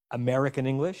American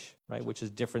English, right? Which is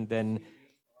different than.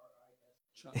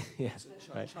 Yeah,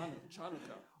 right.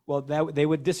 Well, they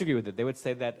would disagree with it. They would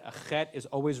say that a chet is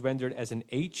always rendered as an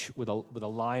H with a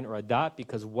line or a dot,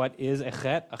 because what is a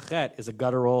chet? A chet is a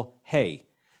guttural hey,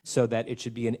 so that it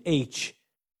should be an H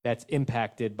that's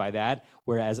impacted by that,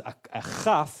 whereas a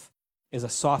chaf is a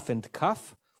softened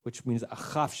kaf, which means a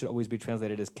chaf should always be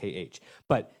translated as KH.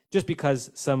 But just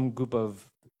because some group of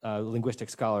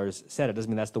linguistic scholars said it doesn't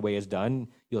mean that's the way it's done.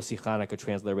 You'll see Hanukkah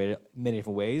transliterated many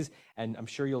different ways, and I'm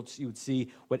sure you would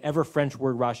see whatever French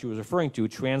word Rashi was referring to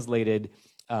translated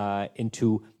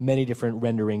into many different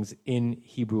renderings in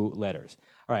Hebrew letters.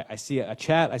 All right, I see a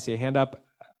chat, I see a hand up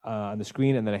on the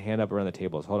screen, and then a hand up around the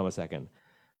tables. Hold on a second.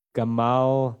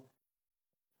 Gamal,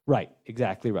 right,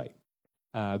 exactly right.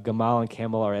 Gamal and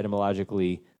camel are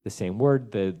etymologically the same word.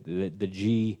 The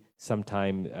G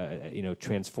sometime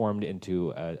transformed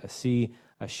into a C.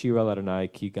 Ashira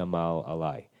Ladonai ki gamal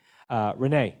alai.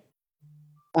 Renee.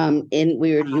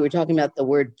 You were talking about the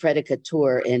word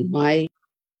predicator in my.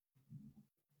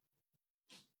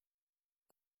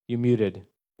 You muted.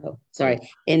 Oh, sorry.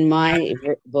 In my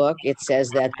book, it says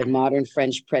that the modern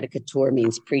French predicator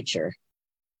means preacher.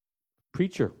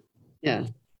 Preacher. Yeah.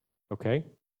 Okay.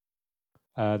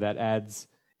 That adds.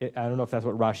 I don't know if that's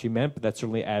what Rashi meant, but that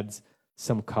certainly adds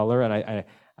some color. And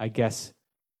I guess,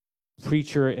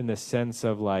 preacher in the sense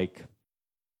of like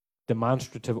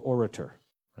demonstrative orator,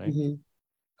 right?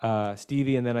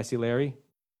 Stevie, and then I see Larry.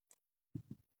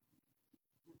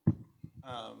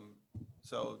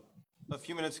 So a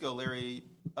few minutes ago, Larry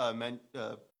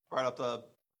brought up the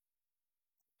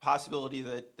possibility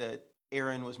that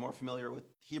Aaron was more familiar with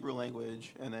Hebrew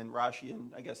language, and then Rashi,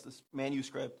 and I guess this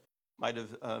manuscript might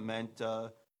have meant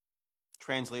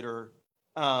translator.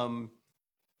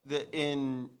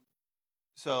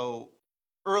 So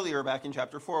earlier, back in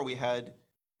chapter 4, we had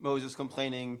Moses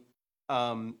complaining,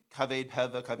 kaved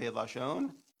peva, kaved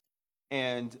lashon,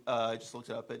 and I just looked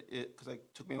it up because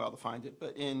it took me a while to find it.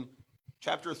 But in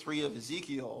chapter 3 of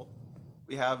Ezekiel,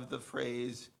 we have the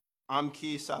phrase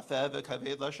Amki safeh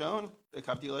v'kaved lashon,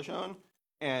 v'kavdi lashon,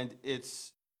 and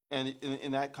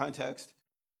in that context,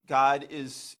 God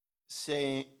is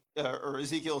saying, or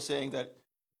Ezekiel is saying that,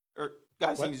 or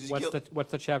God is saying Ezekiel.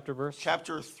 What's the chapter verse?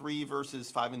 Chapter 3,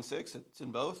 verses 5 and 6. It's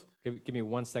in both. Give me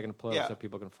 1 second to pull it up so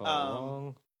people can follow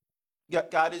along.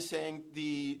 God is saying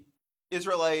the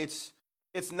Israelites,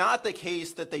 it's not the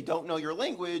case that they don't know your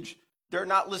language. They're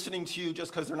not listening to you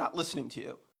just because they're not listening to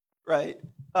you, right?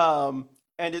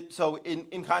 So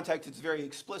in context, it's very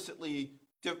explicitly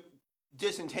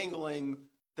disentangling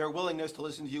their willingness to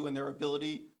listen to you and their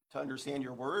ability to understand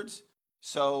your words.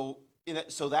 So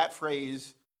that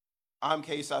phrase,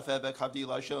 Amke safeh v'kavdi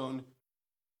lashon,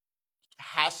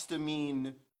 has to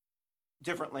mean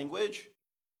different language.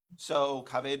 So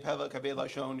kaved peva, kaved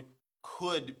lashon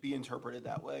could be interpreted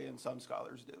that way, and some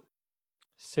scholars do.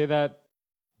 Say that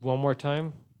one more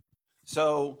time.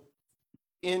 So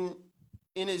in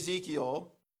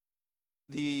Ezekiel,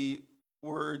 the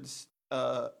words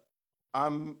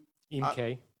imke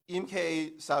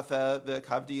safeh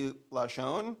v'kavdi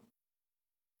lashon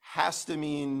has to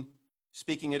mean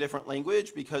speaking a different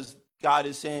language, because God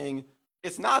is saying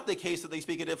it's not the case that they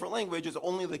speak a different language, it's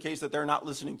only the case that they're not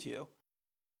listening to you.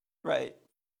 Right.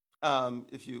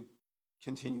 If you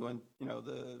continue on,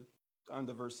 on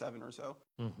the verse 7 or so.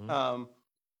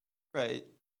 Right.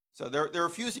 So they're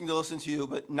refusing to listen to you,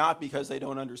 but not because they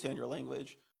don't understand your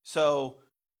language. So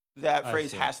that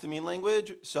phrase has to mean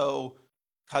language. So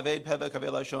kaved peva, kaved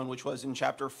lashon, which was in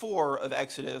chapter 4 of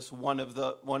Exodus, one of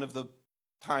the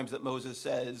times that Moses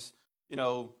says,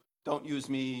 don't use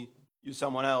me, use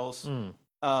someone else. And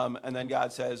then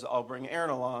God says, I'll bring Aaron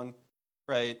along.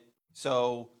 Right.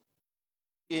 So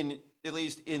at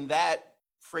least in that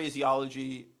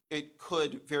phraseology, it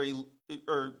could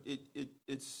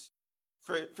it's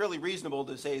fairly reasonable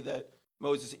to say that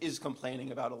Moses is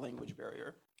complaining about a language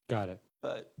barrier. Got it.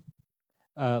 But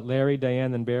Larry,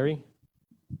 Diane, and Barry.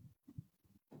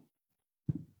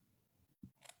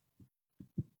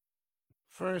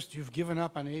 First, you've given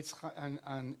up on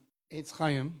Eitz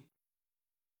Chaim,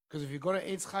 because if you go to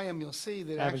Eitz Chaim, you'll see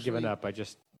that I haven't given up. I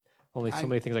just only so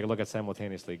many things I can look at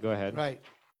simultaneously. Go ahead. Right.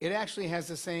 It actually has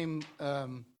the same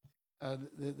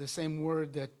the same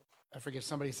word that I forget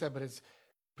somebody said, but it's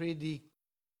predikar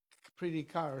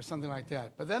or something like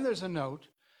that. But then there's a note,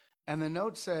 and the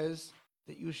note says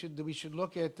that we should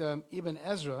look at Ibn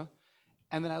Ezra,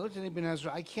 and then I looked at Ibn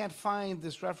Ezra. I can't find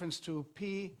this reference to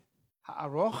Pi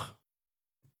Ha'aroch,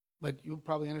 but you'll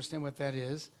probably understand what that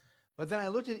is. But then I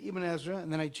looked at Ibn Ezra,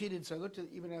 and then I cheated, so I looked at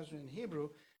Ibn Ezra in Hebrew,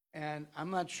 and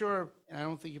I'm not sure, and I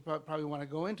don't think you probably want to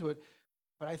go into it,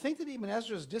 but I think that Ibn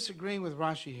Ezra is disagreeing with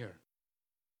Rashi here.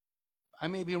 I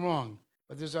may be wrong,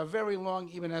 but there's a very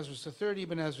long Ibn Ezra. It's the third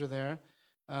Ibn Ezra there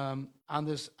on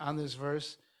this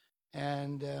verse,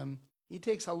 and he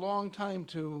takes a long time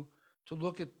to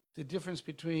look at the difference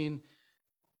between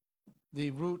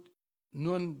the root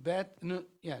nun bet, nun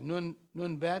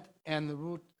bet, and the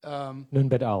root Nun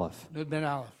bet aleph. Nun bet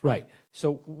aleph. Right.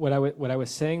 So what I was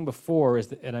saying before is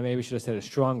that, and I maybe should have said it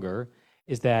stronger,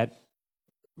 is that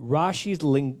Rashi's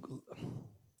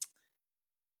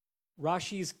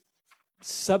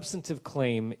substantive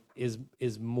claim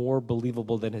is more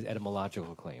believable than his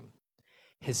etymological claim.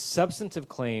 His substantive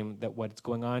claim that what's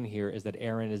going on here is that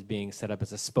Aaron is being set up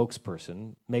as a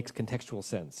spokesperson makes contextual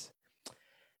sense.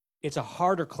 It's a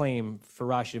harder claim for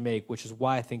Rashi to make, which is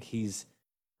why I think he's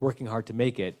working hard to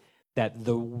make it, that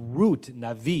the root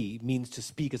navi means to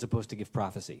speak as opposed to give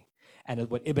prophecy. And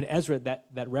what Ibn Ezra,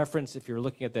 that reference, if you're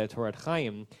looking at the Torah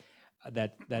Chaim,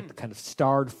 that kind of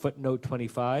starred footnote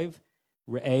 25,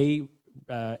 Ibn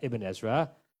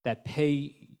Ezra, that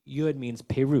Pei Yud means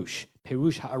Perush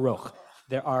Ha'aroch.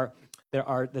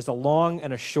 There's a long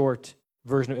and a short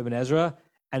version of Ibn Ezra,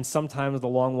 and sometimes the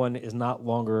long one is not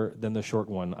longer than the short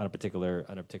one on a particular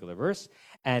verse.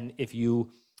 And if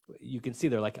you you can see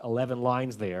there are like 11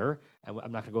 lines there, and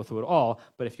I'm not going to go through it all,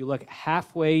 but if you look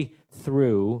halfway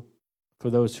through, for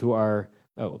those who are,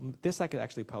 this I could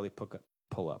actually probably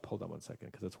pull up. Hold on one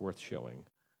second, because it's worth showing.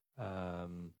 Okay,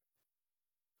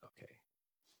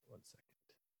 1 second.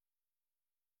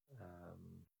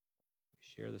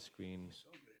 Share the screen.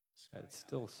 It's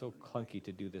still so clunky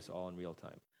to do this all in real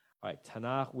time. All right,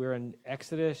 Tanakh, we're in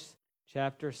Exodus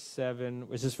chapter 7.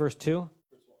 Is this verse 2?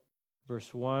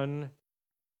 Verse 1.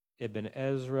 Ibn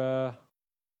Ezra.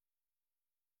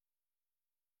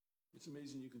 It's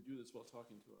amazing you can do this while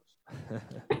talking to us.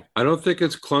 I don't think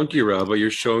it's clunky, Rabbi.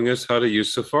 You're showing us how to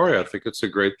use Safari. I think it's a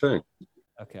great thing.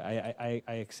 Okay,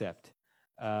 I accept.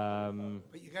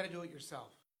 But you got to do it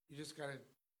yourself. You just got to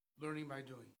learning by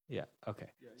doing. Yeah. Okay.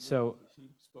 Yeah, So he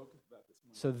spoke about this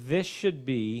morning. so this should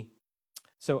be.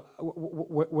 So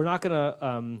we're not going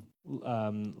to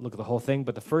look at the whole thing,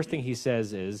 but the first thing he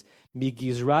says is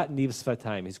Migizrat Niv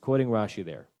Sfatayim. He's quoting Rashi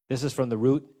there. This is from the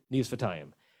root Niv Sfatayim,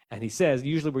 and he says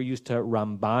usually we're used to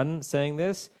Ramban saying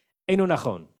this. Eino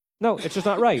nachon. No, it's just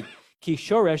not right. Ki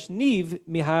shoresh niv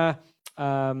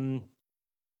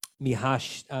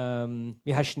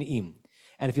mihashniim.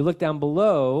 And if you look down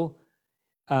below,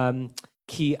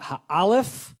 ki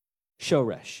ha'alef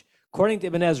shoresh. According to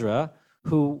Ibn Ezra,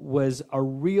 who was a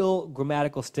real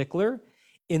grammatical stickler,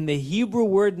 in the Hebrew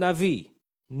word navi,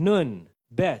 nun,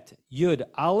 bet, yud,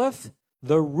 aleph,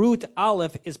 the root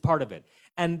aleph is part of it.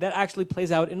 And that actually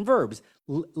plays out in verbs.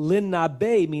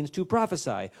 Linnabe means to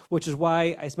prophesy, which is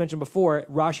why I mentioned before,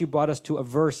 Rashi brought us to a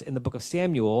verse in the book of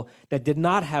Samuel that did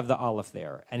not have the aleph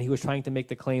there. And he was trying to make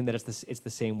the claim that it's the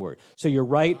same word. So you're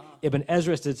right, Ibn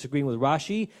Ezra is disagreeing with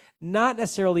Rashi, not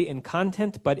necessarily in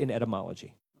content, but in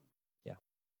etymology. Yeah.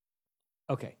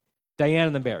 Okay. Diane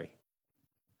and then Barry.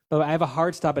 By the way, I have a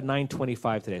hard stop at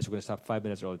 9:25 today, so we're going to stop 5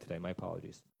 minutes early today. My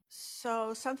apologies.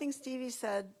 So something Stevie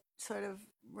said sort of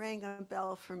rang a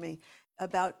bell for me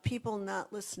about people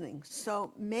not listening.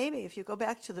 So maybe if you go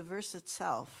back to the verse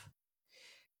itself,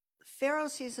 Pharaoh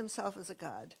sees himself as a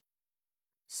god.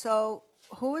 So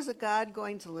who is a god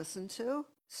going to listen to?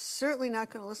 Certainly not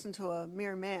going to listen to a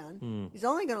mere man. He's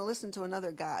only going to listen to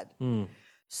another god.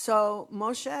 So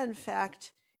Moshe, in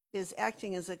fact, is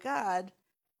acting as a god,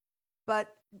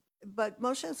 but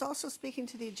Moshe is also speaking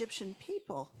to the Egyptian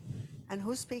people. And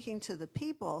who's speaking to the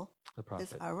people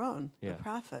is Aaron, the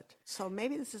prophet. So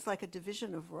maybe this is like a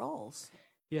division of roles.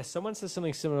 Yeah, someone said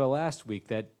something similar last week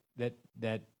that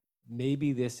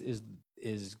maybe this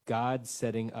is God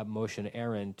setting up Moshe and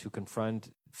Aaron to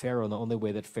confront Pharaoh in the only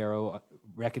way that Pharaoh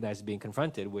recognizes being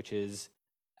confronted, which is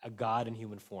a God in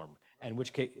human form. And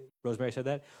which case, Rosemary said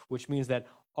that, which means that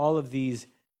all of these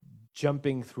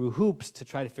jumping through hoops to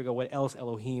try to figure out what else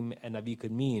Elohim and Navi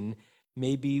could mean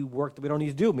maybe work that we don't need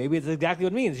to do. Maybe it's exactly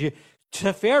what it means.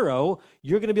 To Pharaoh,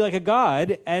 you're going to be like a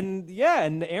god, and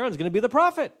Aaron's going to be the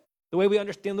prophet, the way we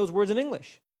understand those words in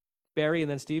English. Barry and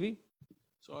then Stevie.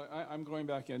 So I'm going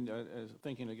back and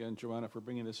thinking again, Joanna, for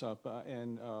bringing this up,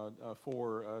 and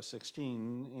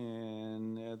 4:16,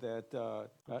 and that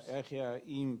Echia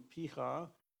im picha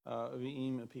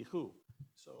v'im pichu.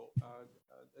 So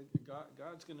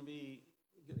God's going to be.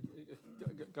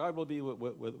 God will be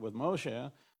with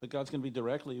Moshe, but God's going to be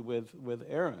directly with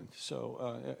Aaron.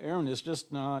 So Aaron is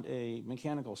just not a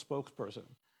mechanical spokesperson.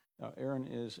 Aaron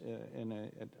is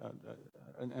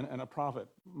in a prophet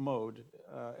mode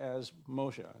as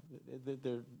Moshe.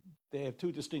 They have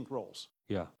two distinct roles.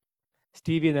 Yeah.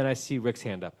 Stevie, and then I see Rick's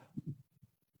hand up.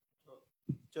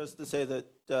 Just to say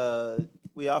that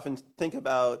we often think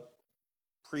about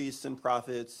priests and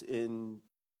prophets in,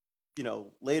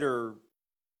 later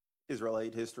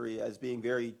Israelite history as being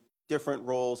very different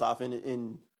roles, often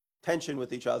in tension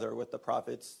with each other, with the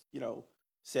prophets,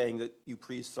 saying that you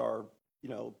priests are,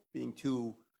 being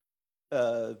too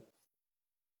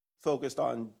focused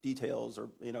on details or,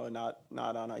 and not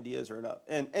on ideas or not.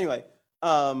 And anyway,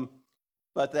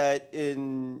 but that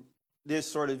in this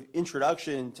sort of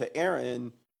introduction to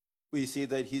Aaron, we see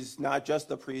that he's not just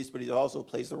a priest, but he also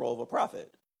plays the role of a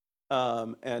prophet.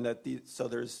 And that so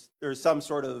there's some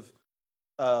sort of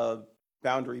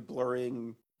boundary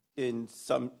blurring in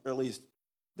some, or at least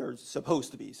there's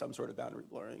supposed to be some sort of boundary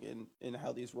blurring in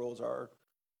how these roles are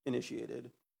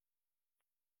initiated.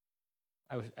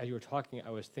 As you were talking,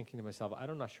 I was thinking to myself,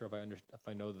 I'm not sure if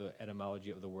I know the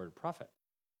etymology of the word prophet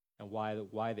and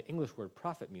why the English word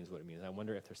prophet means what it means. I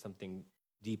wonder if there's something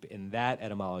deep in that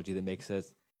etymology that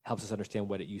helps us understand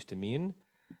what it used to mean.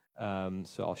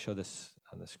 So I'll show this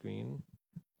on the screen.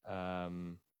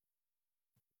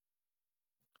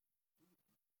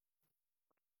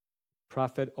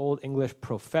 Prophet, Old English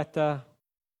propheta,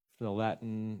 from the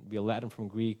Latin, be a Latin from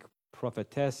Greek,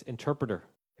 prophetess, interpreter,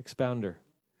 expounder.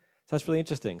 So that's really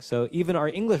interesting. So even our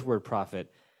English word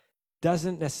prophet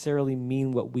doesn't necessarily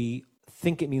mean what we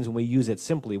think it means when we use it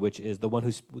simply, which is the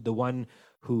one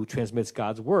who transmits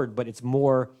God's word, but it's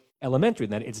more elementary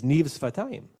than that. It's Niv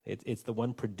Sfatayim. It's the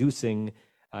one producing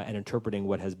and interpreting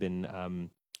what has been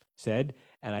said.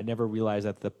 And I never realized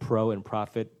that the pro and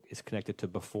prophet is connected to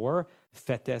before.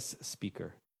 Fetes,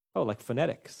 speaker. Oh, like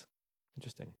phonetics.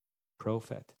 Interesting.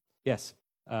 Prophet. Yes.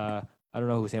 I don't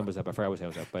know whose hand was up. I forgot whose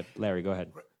hand was up, but Larry, go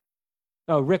ahead.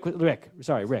 Oh, Rick.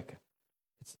 Sorry, Rick.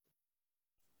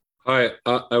 Hi,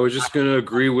 I was just going to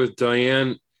agree with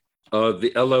Diane.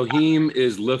 The Elohim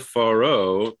is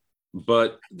lefaro,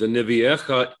 but the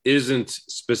Nevi'echa isn't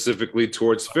specifically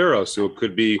towards Pharaoh, so it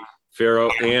could be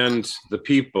Pharaoh and the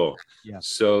people. Yeah.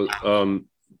 So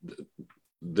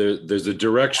there's a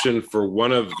direction for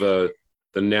one of the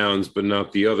nouns, but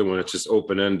not the other one. It's just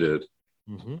open-ended.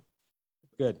 Mm-hmm.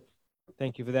 Good.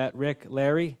 Thank you for that, Rick.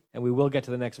 Larry, and we will get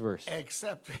to the next verse.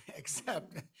 Except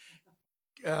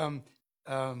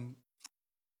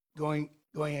going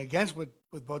against what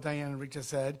both Diane and Rick just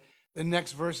said, the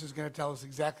next verse is going to tell us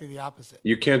exactly the opposite.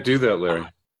 You can't do that, Larry.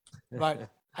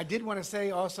 But I did want to say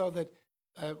also that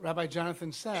Rabbi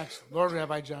Jonathan Sachs, Lord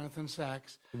Rabbi Jonathan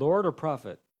Sachs. Lord or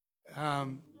prophet?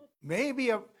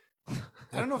 Maybe I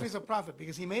don't know if he's a prophet,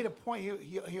 because he made a point.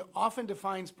 He often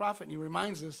defines prophet, and he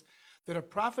reminds us that a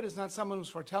prophet is not someone who's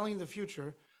foretelling the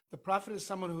future. The prophet is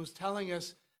someone who's telling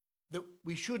us that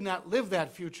we should not live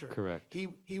that future. Correct.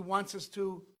 He wants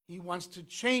to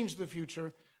change the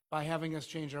future by having us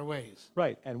change our ways.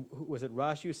 Right. And was it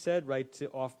Rashi who said, right, to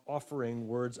offering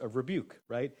words of rebuke,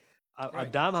 right?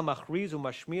 Adam hamachriz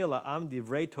umashmiya la'am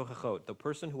divrei tochachot. The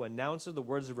person who announces the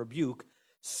words of rebuke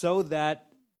so that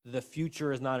the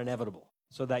future is not inevitable,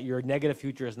 so that your negative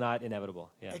future is not inevitable.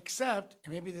 Yeah. Except,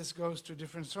 and maybe this goes to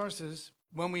different sources,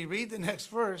 when we read the next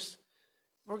verse,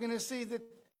 we're going to see that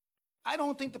I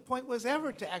don't think the point was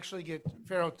ever to actually get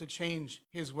Pharaoh to change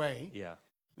his way. Yeah.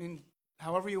 I mean,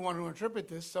 however you want to interpret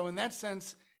this. So in that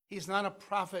sense, he's not a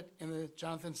prophet in the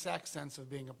Jonathan Sachs sense of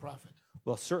being a prophet.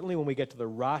 Well, certainly when we get to the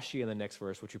Rashi in the next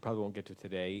verse, which we probably won't get to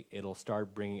today, it'll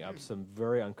start bringing up some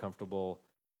very uncomfortable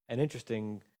and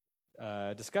interesting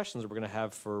discussions we're going to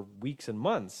have for weeks and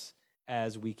months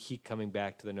as we keep coming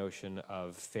back to the notion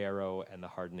of Pharaoh and the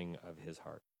hardening of his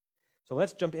heart. So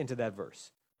let's jump into that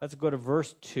verse. Let's go to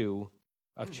verse 2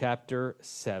 of chapter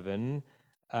 7.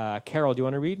 Carol, do you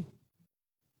want to read?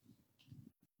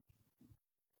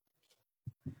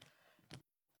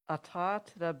 Ata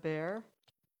tdaber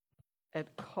et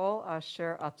kol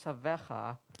asher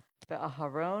atzavecha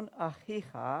ve'aharon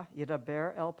achicha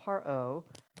yidaber el paro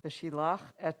v'shilach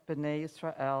et bnei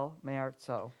Yisrael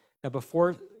me'artzo. Now,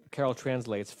 before Carol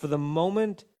translates, for the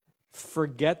moment,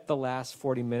 forget the last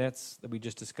 40 minutes that we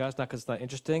just discussed, not because it's not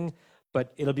interesting,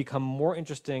 but it'll become more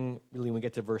interesting really when we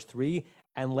get to verse 3,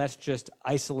 and let's just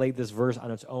isolate this verse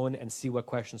on its own and see what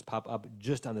questions pop up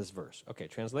just on this verse. Okay,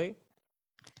 translate.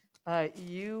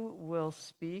 You will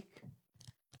speak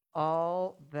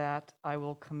all that I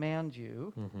will command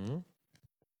you,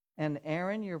 and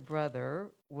Aaron your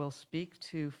brother will speak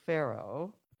to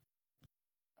Pharaoh,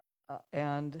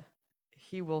 and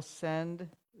he will send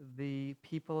the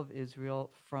people of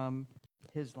Israel from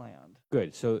his land.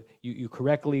 Good. So you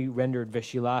correctly rendered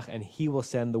Veshilach, and he will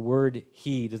send. The word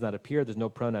he does not appear. There's no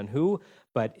pronoun who,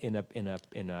 but in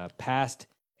a past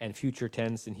and future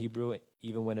tense in Hebrew,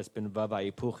 even when it's been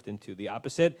vavayipucht into the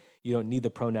opposite, you don't need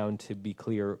the pronoun to be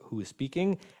clear who is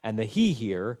speaking. And the he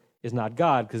here is not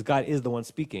God, because God is the one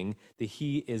speaking. The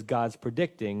he is God's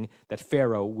predicting that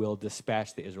Pharaoh will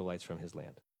dispatch the Israelites from his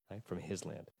land, right? From his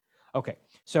land. Okay,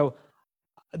 so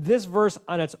this verse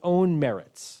on its own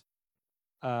merits.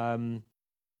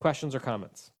 Questions or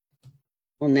comments?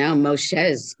 Well, now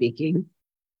Moshe is speaking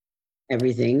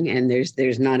everything, and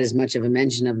there's not as much of a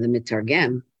mention of the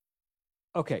Mitargem.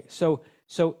 Okay, so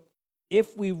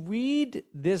if we read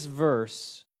this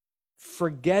verse,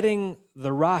 forgetting the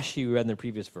Rashi we read in the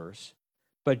previous verse,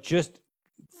 but just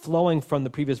flowing from the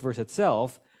previous verse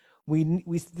itself,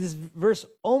 this verse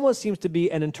almost seems to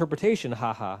be an interpretation,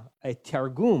 a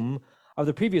targum of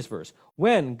the previous verse.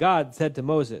 When God said to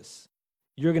Moses,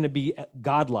 "You're going to be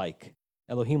godlike,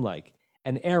 Elohim-like,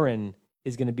 and Aaron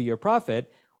is going to be your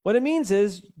prophet," what it means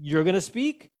is you're going to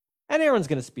speak and Aaron's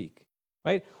going to speak,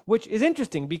 right? Which is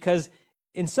interesting because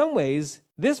in some ways,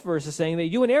 this verse is saying that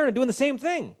you and Aaron are doing the same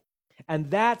thing. And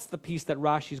that's the piece that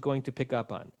Rashi is going to pick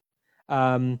up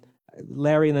on.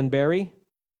 Larry and then Barry.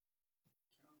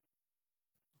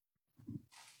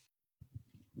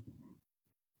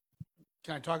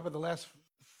 Can I talk about the last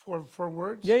four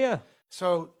words? Yeah.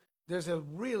 So there's a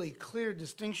really clear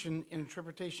distinction in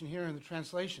interpretation here in the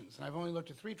translations. And I've only looked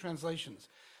at 3 translations.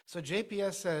 So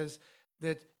JPS says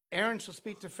that Aaron shall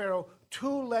speak to Pharaoh to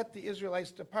let the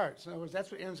Israelites depart. So in other words,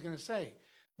 that's what Aaron's going to say.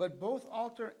 But both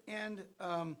Alter and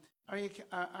Aryeh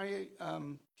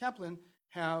Kaplan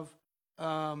have,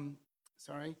 and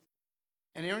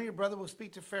Aaron your brother will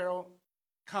speak to Pharaoh,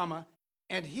 comma,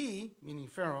 and he, meaning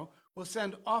Pharaoh, will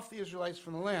send off the Israelites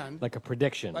from the land. Like a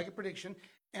prediction. Like a prediction.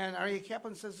 And Aryeh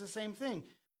Kaplan says the same thing.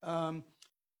 And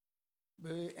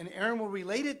Aaron will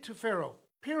relate it to Pharaoh,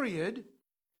 period.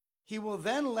 He will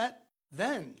then,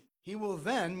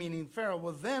 meaning Pharaoh,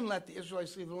 will then let the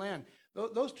Israelites leave the land.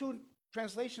 Those 2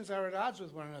 translations are at odds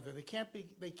with one another.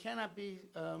 They cannot be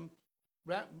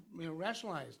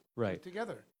rationalized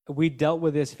together. We dealt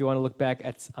with this, if you want to look back,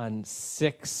 on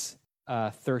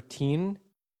 6:13,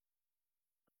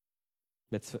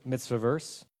 mitzvah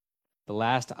verse, the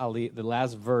last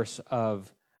verse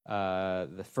of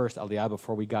the first Aliyah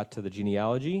before we got to the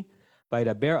genealogy.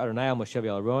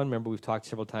 Remember, we've talked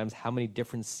several times how many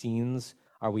different scenes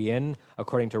are we in?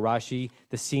 According to Rashi,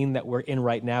 the scene that we're in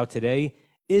right now today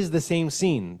is the same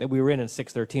scene that we were in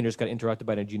 6:13. Just got interrupted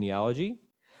by the genealogy.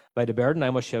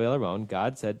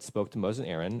 God spoke to Moses and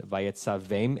Aaron.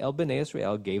 Vayetzavem el bnei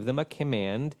Israel, gave them a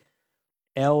command.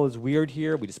 El is weird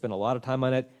here. We just spent a lot of time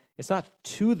on it. It's not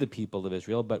to the people of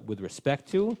Israel, but with respect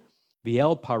to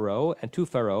Viel Paro and to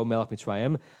Pharaoh, Melech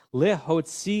Mitzrayim,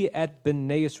 lehotzi et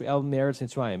bnei Israel meretz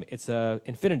Mitzrayim. It's an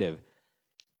infinitive.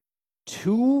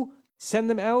 To send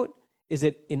them out. Is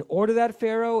it in order that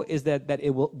Pharaoh? Is that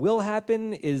it will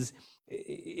happen?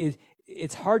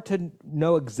 It's hard to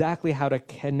know exactly how to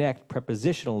connect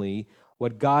prepositionally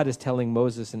what God is telling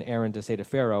Moses and Aaron to say to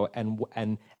Pharaoh, and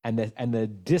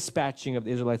the dispatching of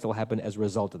the Israelites that will happen as a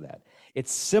result of that.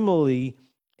 It's similarly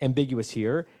ambiguous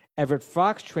here. Everett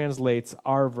Fox translates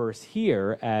our verse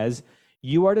here as,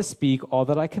 "You are to speak all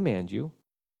that I command you,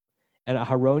 and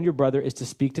Aharon your brother is to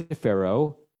speak to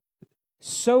Pharaoh,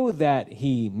 so that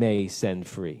he may send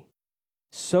free."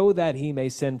 So that he may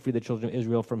send free the children of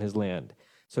Israel from his land.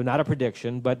 So not a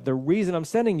prediction, but the reason I'm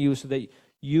sending you so that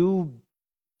you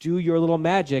do your little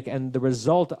magic, and the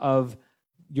result of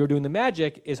your doing the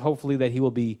magic is hopefully that he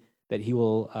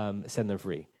will send them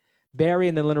free. Barry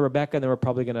and then Lynn and Rebecca, and then we're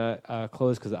probably going to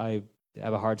close because I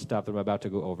have a hard stop that I'm about to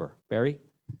go over. Barry?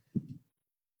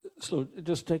 So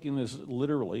just taking this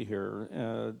literally here,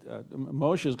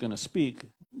 Moshe is going to speak.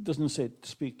 It doesn't say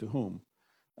speak to whom.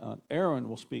 Aaron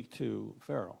will speak to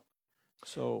Pharaoh.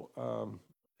 So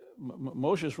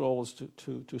Moshe's role is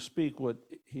to speak what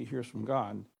he hears from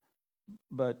God,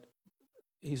 but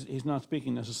he's not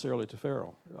speaking necessarily to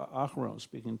Pharaoh. Aharon is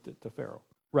speaking to Pharaoh.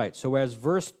 Right. So whereas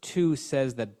verse 2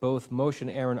 says that both Moshe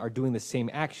and Aaron are doing the same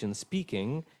action,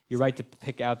 speaking, you're right to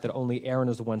pick out that only Aaron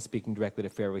is the one speaking directly to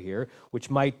Pharaoh here, which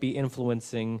might be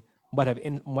influencing,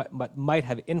 what might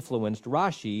have influenced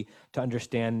Rashi to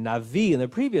understand Navi in the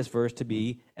previous verse to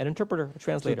be an interpreter, a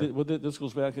translator. So this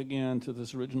goes back again to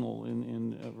this original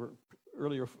in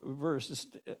earlier verse.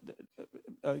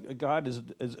 God is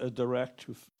direct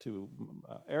to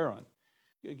Aaron.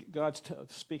 God's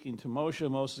speaking to Moshe.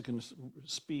 Moses can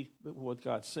speak what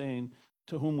God's saying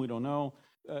to whom we don't know.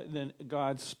 Then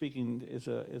God's speaking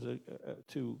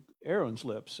to Aaron's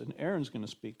lips, and Aaron's going to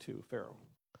speak to Pharaoh.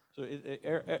 So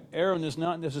Aaron is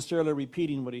not necessarily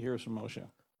repeating what he hears from Moshe.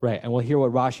 Right, and we'll hear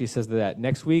what Rashi says to that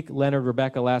next week. Leonard,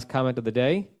 Rebecca, last comment of the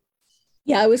day.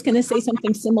 Yeah, I was going to say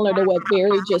something similar to what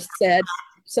Barry just said.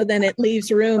 So then it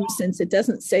leaves room, since it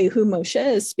doesn't say who Moshe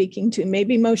is speaking to.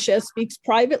 Maybe Moshe speaks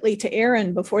privately to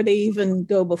Aaron before they even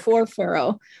go before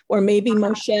Pharaoh. Or maybe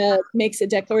Moshe makes a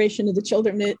declaration to the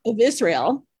children of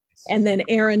Israel, and then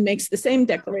Aaron makes the same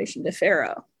declaration to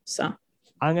Pharaoh. So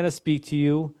I'm going to speak to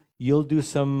you. You'll do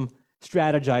some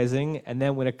strategizing. And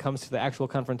then when it comes to the actual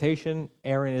confrontation,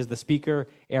 Aaron is the speaker.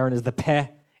 Aaron is the peh.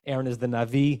 Aaron is the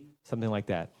navi, something like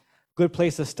that. Good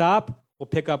place to stop. We'll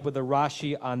pick up with the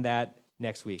Rashi on that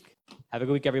next week. Have a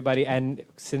good week, everybody. And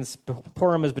since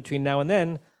Purim is between now and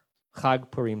then,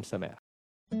 Chag Purim Sameach.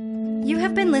 You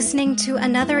have been listening to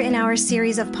another in our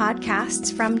series of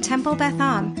podcasts from Temple Beth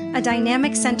Am, a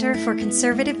dynamic center for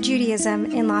conservative Judaism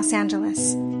in Los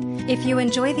Angeles. If you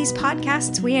enjoy these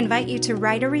podcasts, we invite you to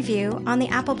write a review on the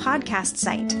Apple Podcast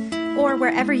site or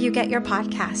wherever you get your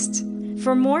podcasts.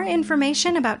 For more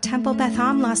information about Temple Beth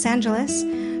Am Los Angeles,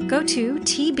 go to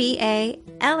tbala.org.